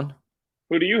move on?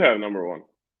 Who do you have number one?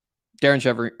 Darren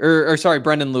Cheverini, or sorry,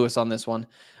 Brendon Lewis on this one.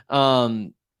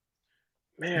 Man,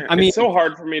 it's so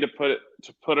hard for me to put it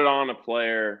on a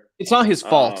player. It's not his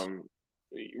fault.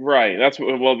 Right.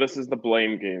 This is the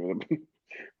blame game,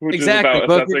 which exactly. is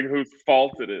about assessing whose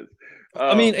fault it is.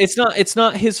 It's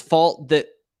not his fault that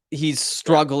he's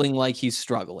struggling like he's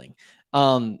struggling.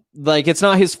 It's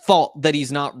not his fault that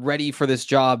he's not ready for this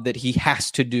job that he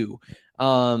has to do.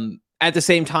 At the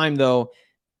same time, though,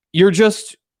 you're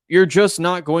just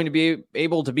not going to be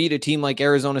able to beat a team like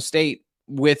Arizona State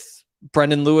with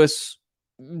Brendon Lewis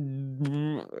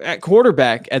at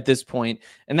quarterback at this point,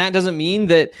 and that doesn't mean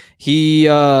that he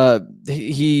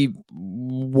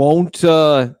won't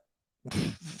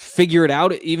figure it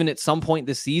out even at some point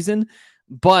this season.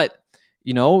 But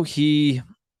he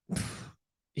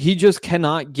just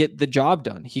cannot get the job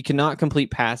done. He cannot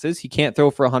complete passes. He can't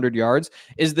throw for 100 yards.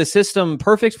 Is the system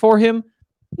perfect for him?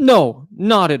 No,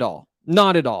 not at all.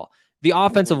 Not at all. The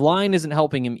offensive line isn't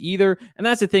helping him either. And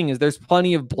that's the thing, is there's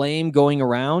plenty of blame going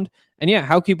around. And yeah,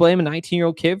 how can you blame a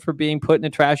 19-year-old kid for being put in a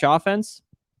trash offense?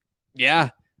 Yeah,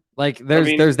 like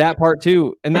there's that part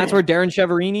too. And that's where Darren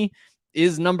Cheverini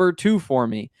is number 2 for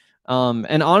me.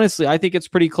 And honestly, I think it's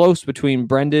pretty close between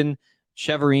Brendon,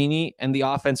 Cheverini, and the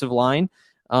offensive line.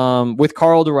 With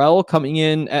Carl Durrell coming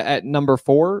in at number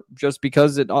 4, just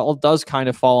because it all does kind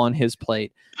of fall on his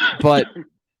plate. But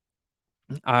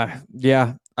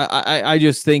yeah, I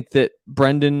just think that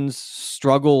Brendon's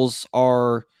struggles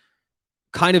are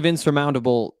kind of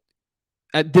insurmountable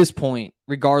at this point,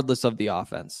 regardless of the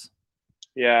offense.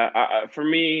 Yeah, for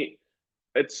me,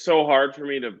 it's so hard for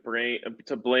me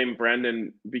to blame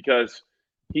Brendon, because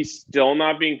he's still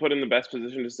not being put in the best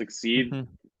position to succeed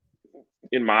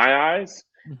in my eyes.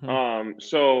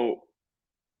 So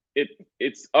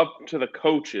it's up to the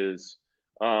coaches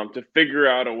to figure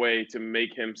out a way to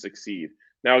make him succeed.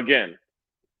 Now, again,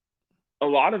 a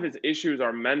lot of his issues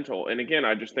are mental, and again,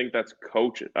 I just think that's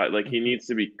coach. He needs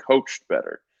to be coached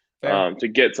better to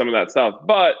get some of that stuff.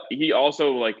 But he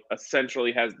also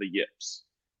essentially has the yips,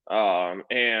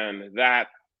 and that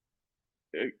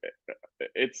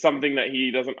it's something that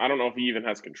he doesn't. I don't know if he even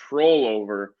has control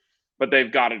over, but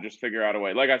they've got to just figure out a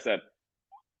way. Like I said,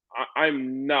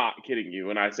 I'm not kidding you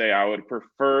when I say I would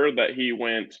prefer that he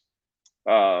went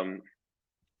 11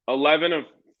 of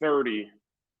 30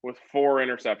 with 4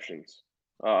 interceptions,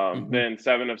 then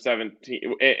 7 of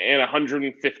 17 and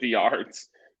 150 yards,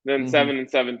 then 7 and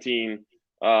 17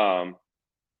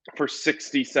 for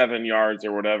 67 yards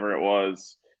or whatever it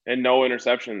was, and no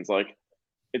interceptions.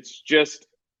 It's just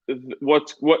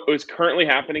what is currently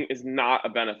happening is not a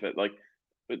benefit.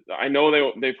 I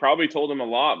know they probably told him a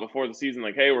lot before the season,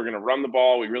 hey, we're going to run the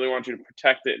ball. We really want you to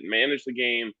protect it and manage the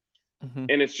game.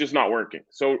 And it's just not working.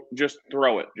 So just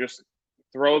throw it. Just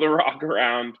throw the rock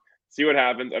around, see what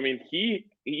happens. I mean, he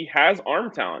has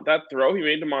arm talent. That throw he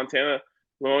made to Montana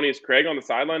Lemonius Craig on the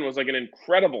sideline was an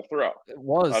incredible throw. It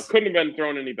was. Couldn't have been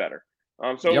thrown any better.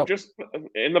 And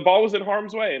the ball was in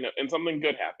harm's way, and something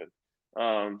good happened.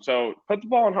 So put the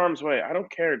ball in harm's way. I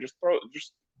don't care. Just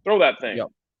throw that thing. Yep.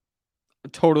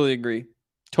 Totally agree.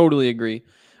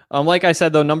 Like I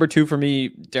said, though, number 2 for me,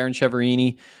 Darren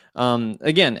Cheverini.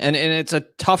 Again, and it's a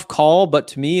tough call, but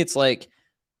to me, it's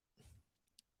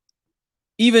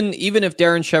even if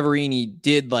Darren Cheverini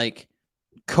did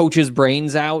coach his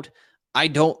brains out, I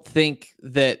don't think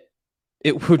that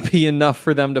it would be enough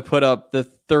for them to put up the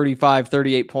 35,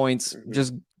 38 points,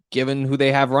 just given who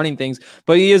they have running things.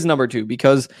 But he is number 2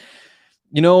 because,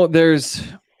 there's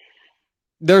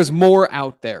more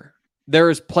out there. There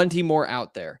is plenty more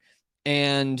out there.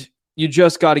 And you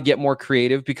just got to get more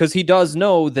creative, because he does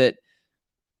know that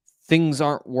things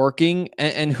aren't working.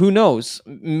 And who knows,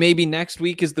 maybe next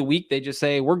week is the week they just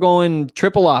say, we're going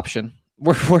triple option.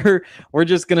 We're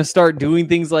just going to start doing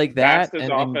things like that.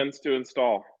 Fastest offense to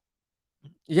install.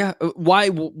 Yeah. Why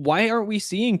aren't we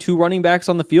seeing 2 running backs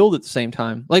on the field at the same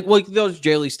time? Like those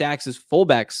Jaley Stacks as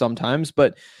fullbacks sometimes,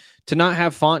 but to not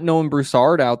have Fontenot and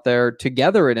Broussard out there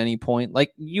together at any point,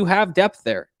 you have depth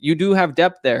there. You do have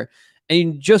depth there,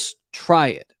 and just try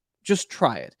it. Just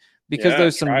try it, because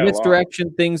there's some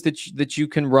misdirection things that you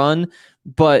can run,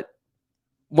 but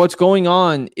what's going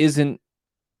on isn't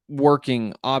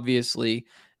working, obviously.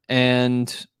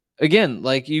 And again,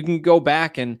 you can go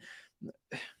back and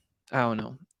I don't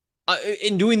know.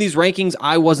 In doing these rankings,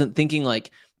 I wasn't thinking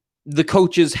the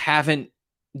coaches haven't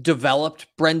developed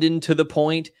Brendon to the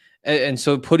point. And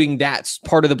so putting that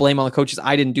part of the blame on the coaches,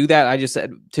 I didn't do that. I just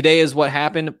said, today is what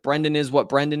happened. Brendon is what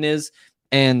Brendon is.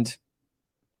 And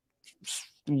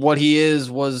what he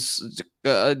is was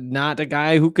not a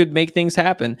guy who could make things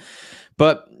happen.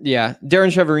 But yeah,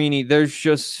 Darren Cheverini,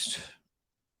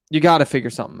 you got to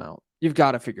figure something out. You've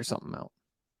got to figure something out.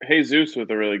 Jesus with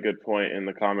a really good point in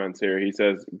the comments here. He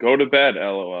says, go to bed,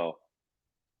 LOL.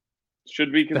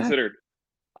 Should be considered.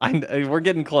 We're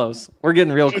getting close. We're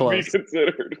getting real close. Be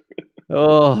considered.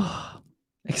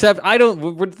 Except I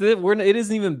don't. It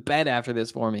isn't even bed after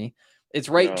this for me. It's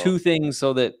write 2 things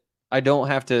so that I don't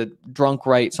have to drunk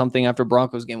write something after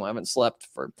Broncos game. I haven't slept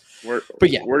for. We're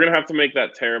gonna have to make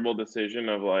that terrible decision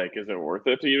of is it worth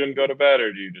it to even go to bed,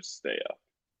 or do you just stay up?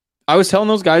 I was telling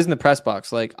those guys in the press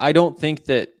box, I don't think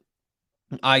that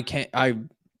I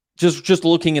just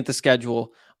looking at the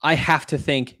schedule, I have to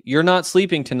think you're not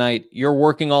sleeping tonight. You're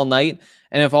working all night.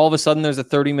 And if all of a sudden there's a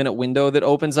 30-minute window that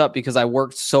opens up because I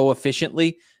worked so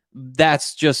efficiently,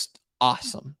 that's just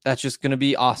awesome. That's just going to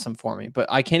be awesome for me. But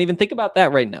I can't even think about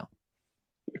that right now.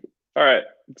 All right,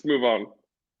 let's move on.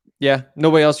 Yeah.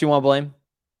 Nobody else you want to blame?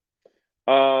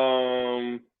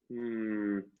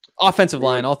 Offensive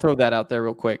line. I'll throw that out there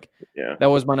real quick. Yeah. That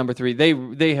was my number 3.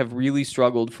 They have really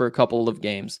struggled for a couple of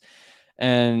games.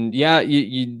 And yeah,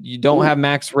 you don't have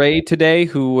Max Ray today,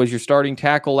 who was your starting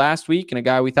tackle last week and a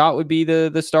guy we thought would be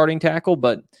the starting tackle,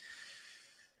 but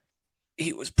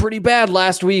he was pretty bad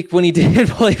last week when he did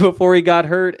play before he got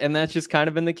hurt, and that's just kind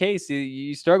of been the case.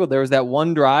 You struggled. There was that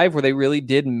one drive where they really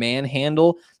did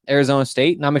manhandle Arizona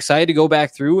State, and I'm excited to go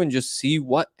back through and just see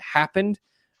what happened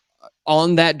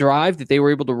on that drive that they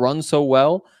were able to run so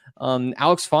well.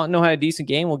 Alex Fontenot had a decent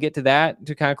game. We'll get to that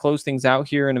to kind of close things out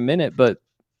here in a minute, but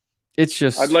it's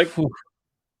just I'd like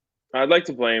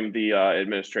to blame the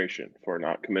administration for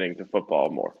not committing to football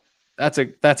more. That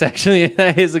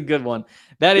is a good one.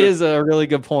 That is a really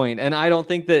good point. And I don't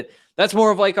think that's more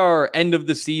of like our end of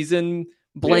the season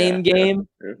blame game.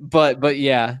 Yeah. But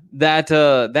yeah,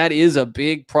 that is a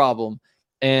big problem.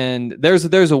 And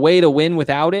there's a way to win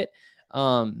without it.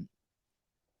 But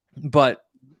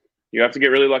you have to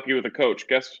get really lucky with a coach.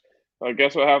 Guess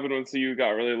what happened when CU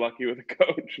got really lucky with a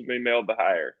coach and they nailed the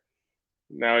hire.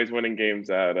 Now he's winning games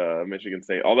at Michigan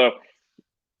State. Although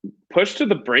pushed to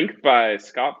the brink by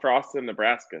Scott Frost in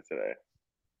Nebraska today.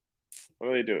 What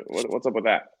are they doing? What's up with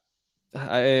that?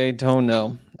 I don't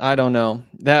know.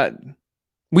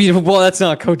 Let's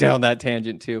not go down that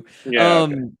tangent too. Yeah.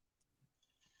 Okay.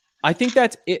 I think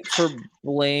that's it for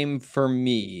blame for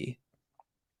me.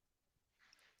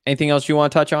 Anything else you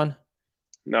want to touch on?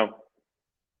 No.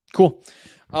 Cool.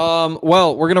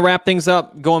 Well, we're going to wrap things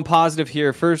up going positive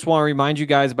here. First, want to remind you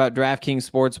guys about DraftKings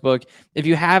Sportsbook. If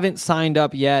you haven't signed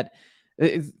up yet,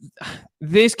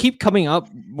 they keep coming up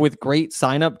with great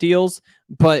sign-up deals,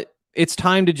 but it's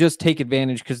time to just take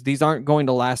advantage because these aren't going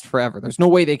to last forever. There's no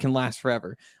way they can last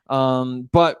forever.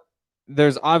 But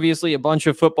there's obviously a bunch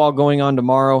of football going on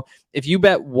tomorrow. If you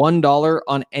bet $1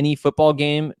 on any football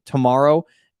game tomorrow,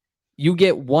 you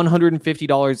get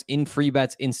 $150 in free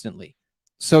bets instantly.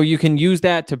 So you can use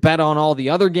that to bet on all the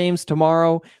other games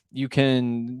tomorrow. You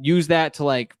can use that to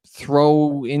like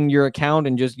throw in your account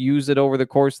and just use it over the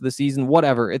course of the season,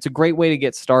 whatever. It's a great way to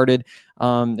get started.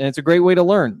 And it's a great way to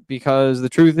learn because the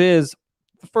truth is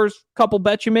the first couple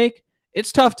bets you make,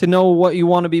 it's tough to know what you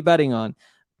want to be betting on.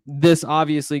 This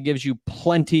obviously gives you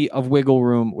plenty of wiggle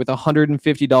room with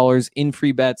 $150 in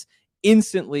free bets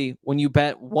instantly when you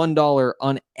bet $1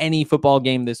 on any football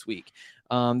game this week.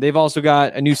 They've also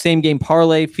got a new same game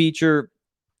parlay feature.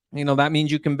 You know, that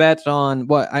means you can bet on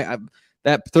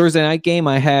that Thursday night game.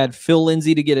 I had Phil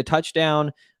Lindsay to get a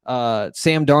touchdown,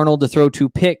 Sam Darnold to throw 2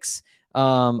 picks.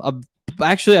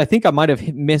 Actually, I think I might have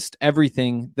missed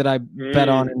everything that I bet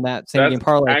on in that same game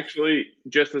parlay. Actually,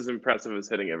 just as impressive as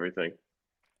hitting everything.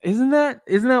 Isn't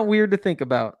that weird to think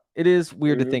about? It is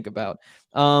weird to think about.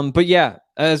 But yeah,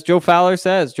 as Joe Fowler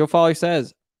says,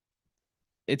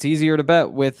 it's easier to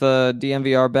bet with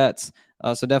DNVR bets.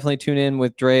 So definitely tune in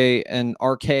with Dre and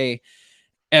RK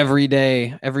every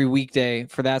day, every weekday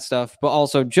for that stuff. But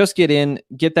also just get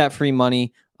that free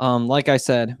money. Like I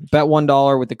said, bet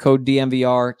 $1 with the code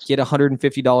DNVR, get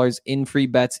 $150 in free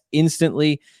bets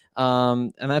instantly.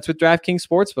 And that's with DraftKings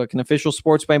Sportsbook, an official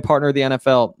sports betting partner of the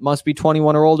NFL. Must be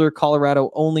 21 or older,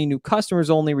 Colorado only, new customers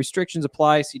only, restrictions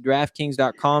apply. See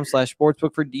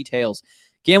DraftKings.com/sportsbook for details.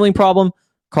 Gambling problem?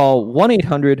 Call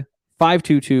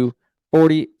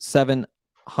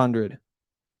 1-800-522-4700.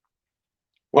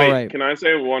 Wait, all right. Can I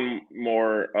say one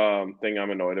more thing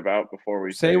I'm annoyed about before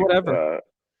we say whatever?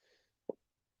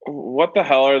 What the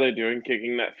hell are they doing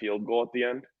kicking that field goal at the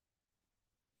end?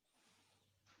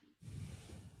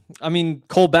 I mean,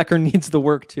 Cole Becker needs the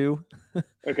work too.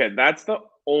 Okay, that's the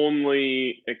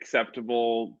only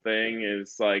acceptable thing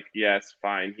is like, yes,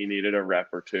 fine, he needed a rep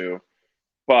or two.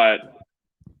 But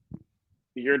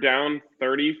you're down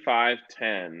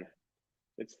 35-10.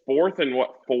 It's 4th and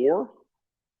 4?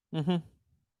 Mm-hmm.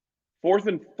 4th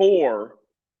and 4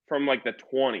 from like the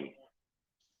 20.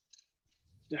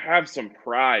 Have some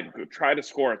pride. Try to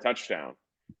score a touchdown.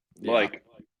 Yeah. Like,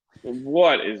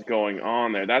 what is going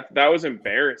on there? That was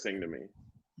embarrassing to me.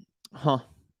 Huh.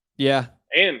 Yeah.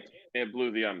 And it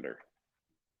blew the under.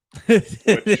 Which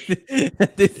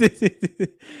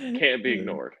can't be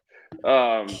ignored.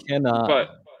 Cannot.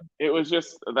 But it was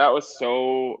just, that was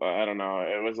so, I don't know.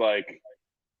 It was like,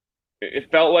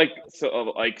 it felt like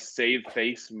save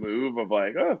face move of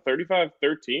like, oh,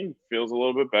 35-13 feels a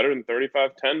little bit better than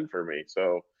 35-10 for me.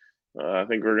 So I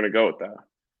think we're gonna go with that.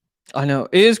 I know.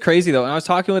 It is crazy though. And I was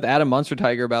talking with Adam Munster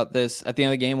Tiger about this at the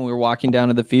end of the game when we were walking down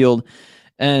to the field.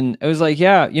 And it was like,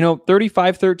 yeah,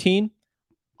 35-13,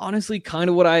 honestly, kind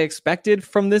of what I expected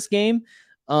from this game.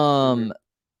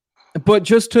 But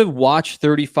just to watch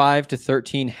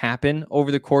 35-13 happen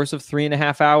over the course of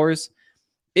 3.5 hours,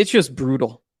 it's just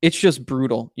brutal. It's just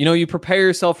brutal. You prepare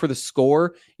yourself for the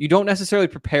score. You don't necessarily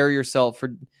prepare yourself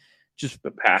for just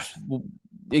the path.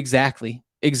 Exactly.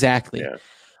 Yeah.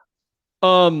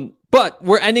 But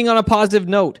we're ending on a positive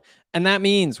note, and that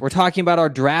means we're talking about our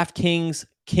DraftKings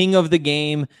king of the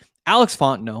game, Alex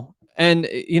Fontenot. And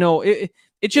it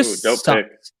just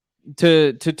sucks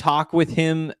to talk with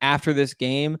him after this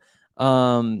game.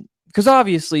 Because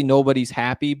obviously nobody's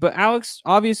happy, but Alex,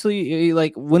 obviously,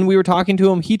 like when we were talking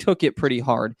to him, he took it pretty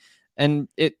hard, and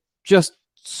it just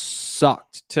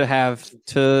sucked to have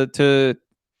to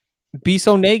be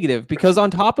so negative, because on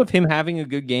top of him having a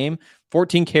good game,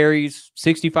 14 carries,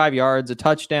 65 yards, a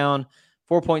touchdown,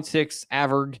 4.6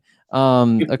 average,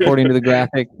 according to the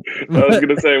graphic. I was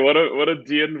going to say, what a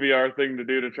DNVR thing to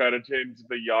do to try to change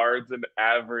the yards and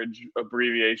average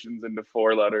abbreviations into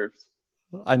 4 letters.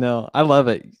 I know. I love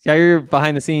it. Yeah, you're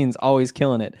behind the scenes, always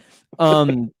killing it.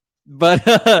 But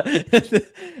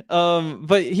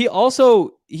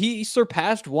he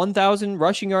surpassed 1,000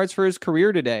 rushing yards for his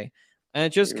career today. And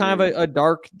it's just kind of a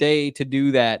dark day to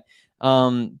do that.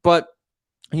 But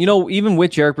even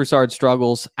with Jarek Broussard's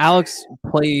struggles, Alex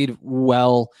played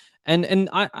well. And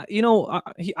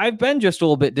I've been just a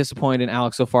little bit disappointed in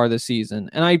Alex so far this season.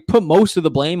 And I put most of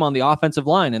the blame on the offensive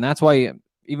line. And that's why,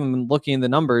 even looking at the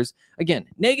numbers, again,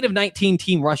 -19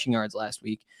 team rushing yards last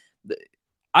week,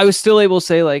 I was still able to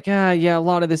say like, a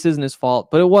lot of this isn't his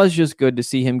fault, but it was just good to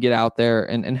see him get out there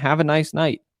and have a nice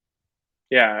night.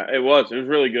 Yeah, it was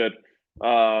really good.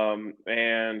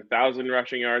 And 1,000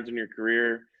 rushing yards in your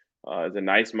career is a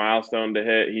nice milestone to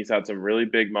hit. He's had some really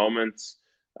big moments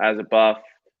as a Buff.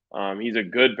 He's a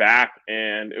good back,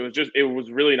 and it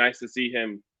was really nice to see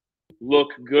him look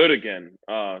good again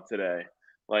today.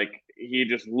 Like, he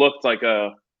just looked like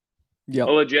a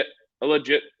legit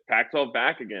Pac-12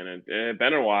 back again. It had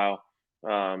been a while.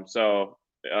 So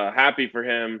happy for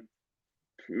him.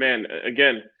 Man,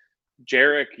 again,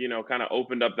 Jarek, kind of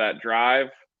opened up that drive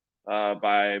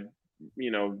by,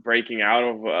 breaking out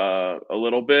of a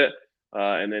little bit.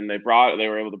 And then they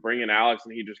were able to bring in Alex,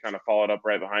 and he just kind of followed up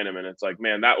right behind him. And it's like,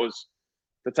 man, that was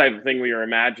the type of thing we were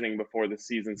imagining before the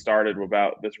season started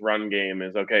about this run game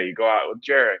is, okay, you go out with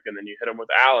Jarek and then you hit him with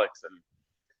Alex, and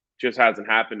just hasn't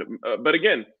happened. But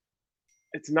again,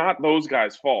 it's not those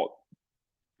guys' fault.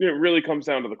 It really comes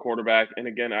down to the quarterback. And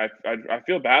again, I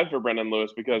feel bad for Brendon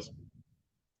Lewis, because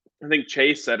I think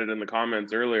Chase said it in the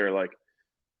comments earlier, like,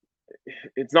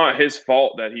 it's not his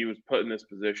fault that he was put in this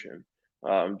position.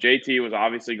 JT was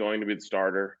obviously going to be the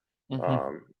starter.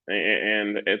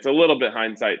 And it's a little bit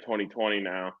hindsight 2020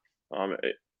 now.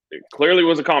 It clearly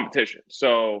was a competition.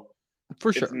 So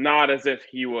for sure, it's not as if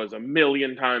he was a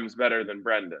million times better than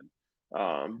Brendon.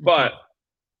 But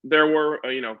there were,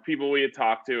 people we had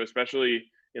talked to, especially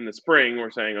in the spring,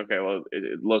 were saying, okay, well,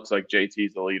 it looks like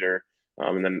JT's the leader.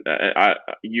 And then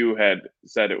you had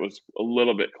said it was a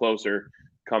little bit closer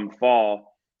come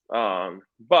fall.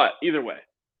 But either way,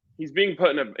 he's being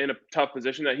put in a tough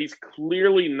position that he's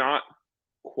clearly not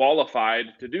qualified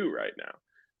to do right now.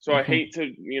 So I hate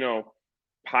to,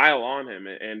 pile on him,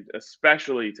 and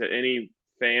especially to any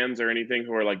fans or anything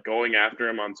who are like going after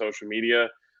him on social media.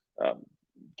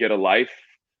 Get a life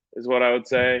is what I would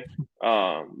say.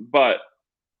 But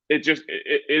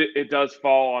it does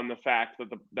fall on the fact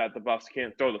that the Buffs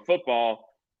can't throw the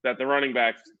football, that the running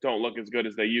backs don't look as good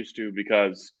as they used to,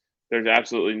 because there's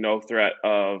absolutely no threat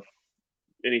of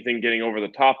anything getting over the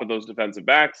top of those defensive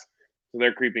backs. So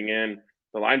they're creeping in.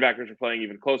 The linebackers are playing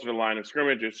even closer to the line of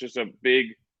scrimmage. It's just a big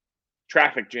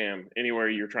traffic jam anywhere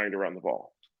you're trying to run the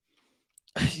ball.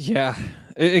 Yeah,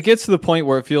 it gets to the point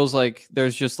where it feels like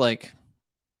there's just like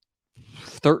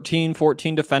 13,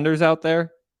 14 defenders out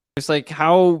there. It's like,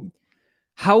 how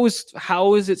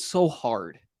is it so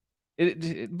hard?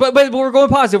 But we're going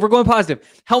positive. We're going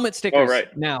positive. Helmet stickers. Oh,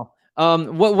 right. Now.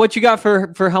 What you got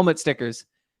for helmet stickers?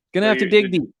 Gonna have to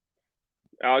dig deep.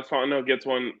 Alex Fontenot gets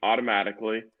one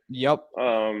automatically. Yep.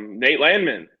 Nate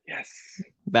Landman. Yes.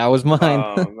 That was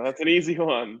mine. That's an easy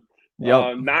one.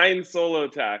 Yep. 9 solo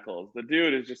tackles. The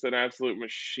dude is just an absolute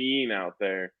machine out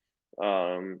there.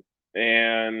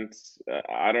 And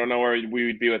I don't know where we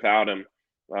would be without him.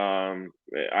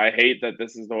 I hate that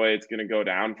this is the way it's going to go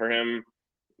down for him.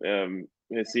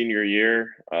 his senior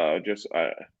year. I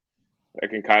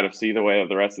can kind of see the way that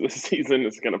the rest of the season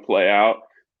is going to play out.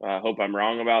 I hope I'm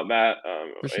wrong about that.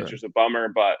 For sure. It's just a bummer,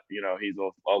 but he's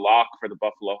a lock for the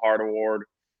Buffalo Heart Award.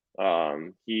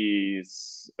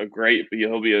 He's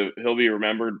he'll be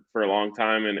remembered for a long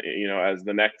time, and as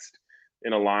the next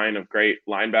in a line of great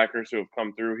linebackers who have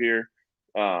come through here.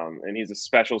 And he's a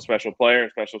special player,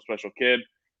 special kid,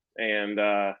 and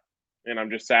I'm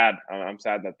just sad. I'm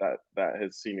sad that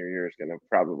his senior year is going to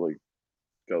probably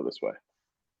go this way.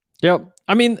 Yep.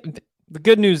 I mean, the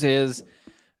good news is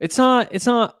it's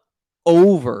not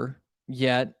over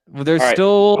yet. There's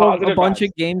still a bunch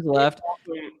of games left.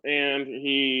 And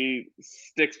he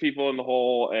sticks people in the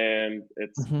hole, and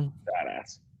it's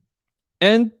badass.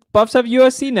 And Buffs have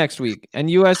USC next week, and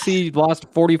USC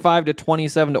lost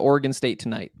 45-27 to Oregon State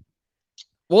tonight.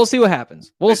 We'll see what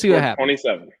happens.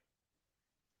 27.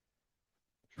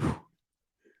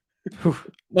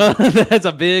 That's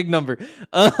a big number.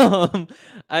 I'll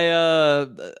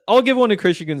give one to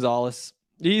Christian Gonzalez.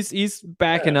 He's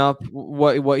backing up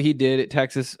what he did at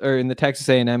Texas, or in the Texas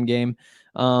A&M game.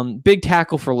 Big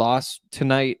tackle for loss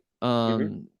tonight.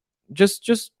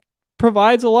 Just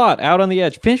provides a lot out on the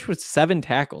edge. Finished with 7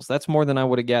 tackles. That's more than I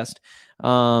would have guessed.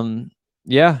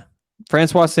 Yeah.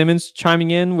 Francois Simmons chiming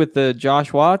in with the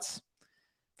Josh Watts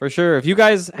for sure. If you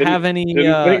guys have any,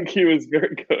 didn't think he was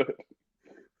very good.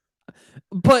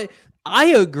 But I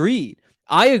agreed.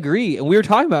 And we were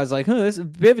talking about it. I was like, this is a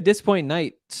bit of a disappointing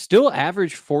night. Still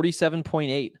averaged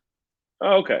 47.8.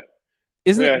 Oh, okay.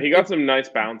 He got some nice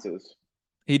bounces.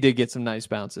 He did get some nice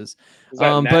bounces. Is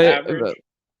that net average?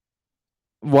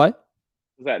 What?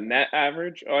 Was that net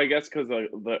average? Oh, I guess because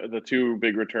the 2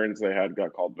 big returns they had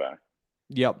got called back.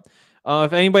 Yep.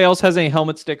 If anybody else has any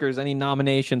helmet stickers, any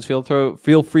nominations, feel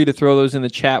free to throw those in the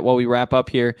chat while we wrap up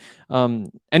here.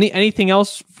 Anything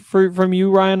else from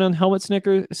you, Ryan, on helmet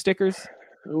stickers?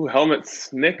 Ooh, helmet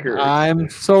Snickers. I'm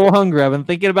so hungry. I've been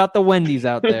thinking about the Wendy's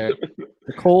out there.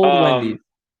 The cold Wendy's.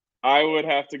 I would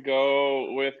have to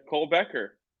go with Cole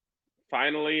Becker.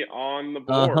 Finally on the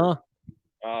board.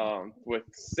 With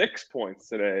 6 points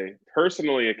today,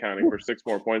 personally accounting for 6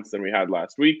 more points than we had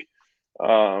last week.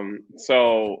 Nice.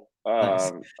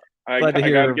 Glad to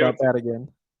hear about that again.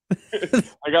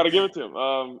 I got to give it to him.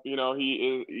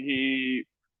 He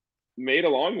made a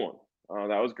long one.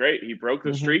 That was great. He broke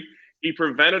the streak. He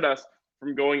prevented us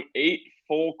from going 8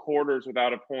 full quarters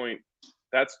without a point.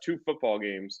 That's 2 football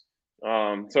games.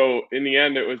 So in the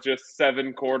end, it was just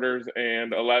 7 quarters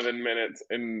and 11 minutes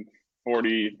and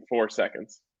 44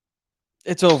 seconds.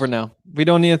 It's over now. We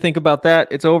don't need to think about that.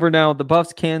 It's over now. The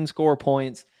Buffs can score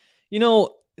points.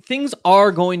 Things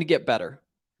are going to get better.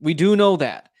 We do know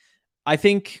that. I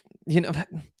think,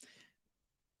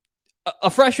 a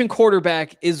freshman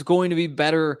quarterback is going to be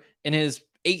better in his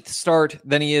 8th start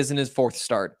than he is in his 4th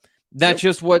start. That's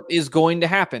just what is going to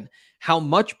happen. How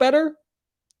much better?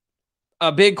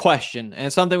 A big question,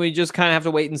 and something we just kind of have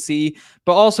to wait and see.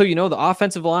 But also, the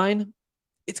offensive line,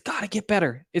 it's got to get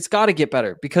better. It's got to get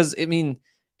better because, it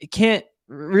can't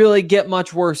really get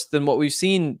much worse than what we've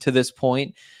seen to this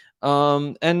point.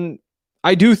 And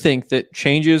I do think that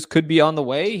changes could be on the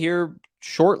way here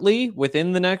shortly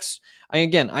within the next. I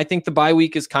think the bye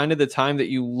week is kind of the time that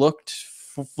you look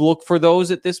for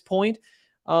those at this point.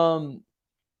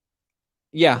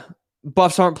 Yeah,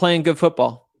 Buffs aren't playing good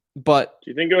football. But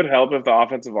do you think it would help if the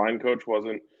offensive line coach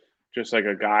wasn't just like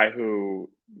a guy who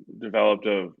developed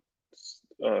a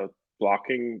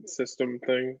blocking system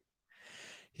thing?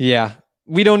 Yeah,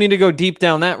 we don't need to go deep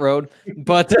down that road.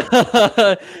 But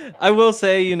I will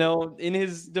say, in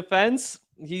his defense,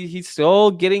 he's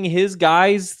still getting his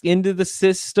guys into the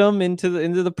system, into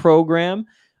the program.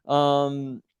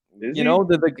 The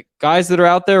guys that are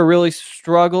out there are really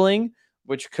struggling,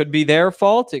 which could be their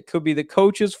fault. It could be the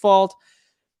coach's fault.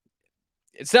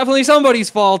 It's definitely somebody's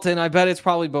fault, and I bet it's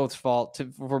probably both's fault,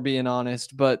 if we're being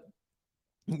honest. But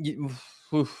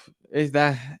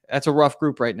that's a rough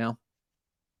group right now.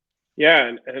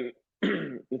 Yeah, and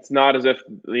it's not as if,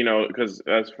 because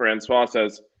as Francois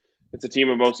says, it's a team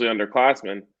of mostly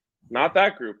underclassmen. Not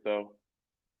that group, though.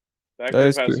 That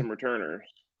group has some returners.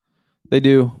 They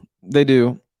do.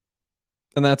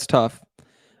 And that's tough.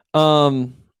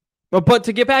 But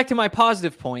to get back to my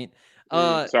positive point,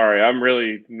 sorry, I'm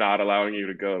really not allowing you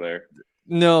to go there.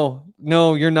 No,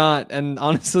 you're not. And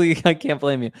honestly, I can't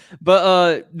blame you.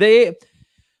 But they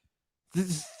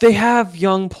have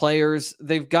young players.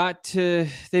 They've got to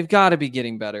be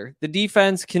getting better. The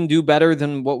defense can do better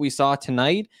than what we saw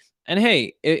tonight. And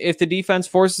hey, if the defense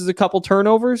forces a couple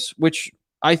turnovers, which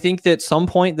I think that at some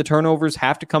point the turnovers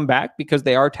have to come back because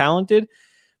they are talented,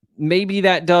 maybe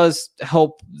that does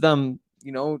help them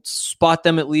spot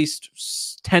them at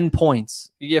least 10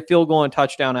 points. You get field goal and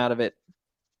touchdown out of it.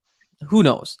 Who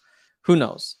knows?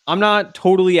 I'm not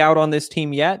totally out on this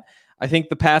team yet. I think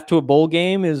the path to a bowl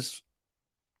game it's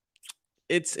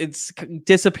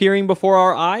disappearing before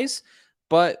our eyes,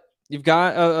 but you've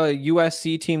got a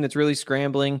USC team that's really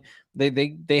scrambling.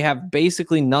 They have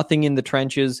basically nothing in the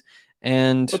trenches.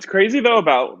 And what's crazy though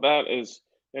about that is,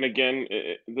 and again,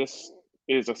 this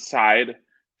is aside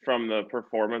from the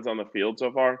performance on the field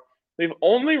so far, they've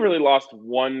only really lost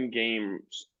one game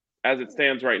as it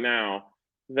stands right now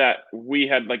that we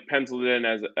had like penciled in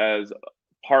as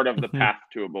part of the path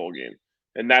to a bowl game.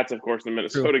 And that's, of course, the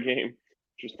Minnesota game,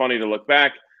 which is funny to look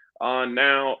back on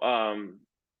now.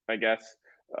 I guess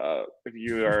if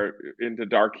you are into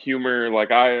dark humor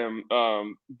like I am,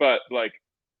 but like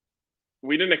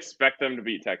we didn't expect them to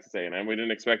beat Texas A&M. We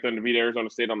didn't expect them to beat Arizona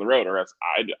State on the road, or else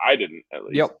I didn't at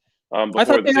least. Yep. I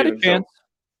thought they had a chance,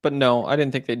 but no, I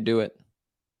didn't think they'd do it.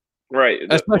 Right.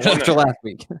 Especially after last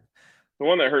week. The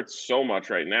one that hurts so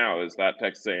much right now is that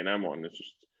Texas A&M one. It's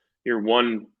just you're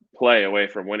one play away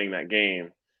from winning that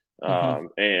game,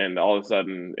 and all of a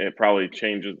sudden it probably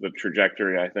changes the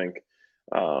trajectory, I think,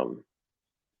 of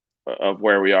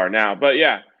where we are now. But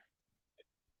yeah,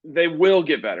 they will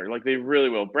get better. Like they really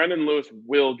will. Brendon Lewis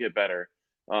will get better.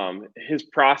 His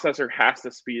processor has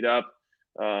to speed up,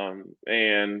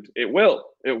 and it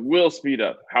will speed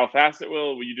up. How fast it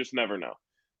will, you just never know.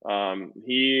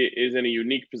 He is in a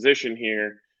unique position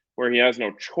here where he has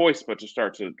no choice but to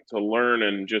start to learn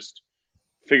and just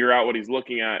figure out what he's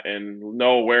looking at and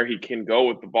know where he can go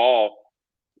with the ball.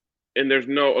 And there's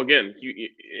in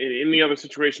the other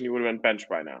situation, he would have been benched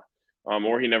by now,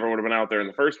 or he never would have been out there in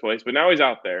the first place. But now he's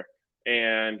out there,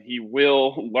 and he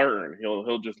will learn.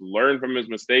 He'll just learn from his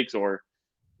mistakes or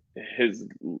his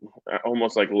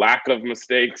almost like lack of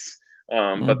mistakes.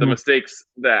 But the mistakes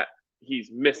that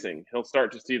he's missing, he'll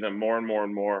start to see them more and more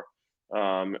and more,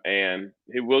 and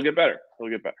he will get better.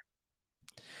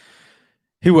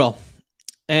 He will.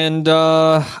 And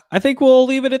I think we'll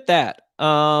leave it at that.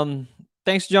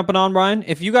 Thanks for jumping on, Brian.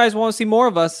 If you guys want to see more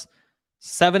of us,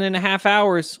 7.5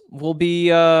 hours will be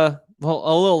a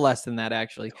little less than that,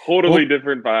 actually. Totally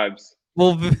different vibes.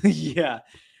 Well, yeah.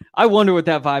 I wonder what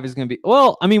that vibe is going to be.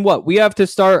 Well, I mean, what we have to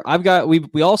start.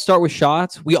 We all start with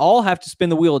shots. We all have to spin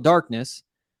the wheel of darkness.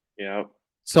 Yeah.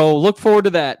 So look forward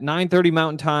to that 9:30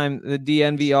 Mountain Time, the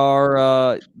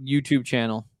DNVR YouTube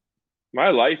channel. My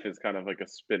life is kind of like a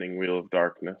spinning wheel of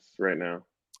darkness right now.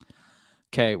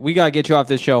 Okay, we got to get you off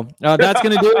this show. That's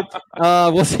going to do it.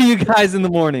 We'll see you guys in the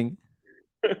morning.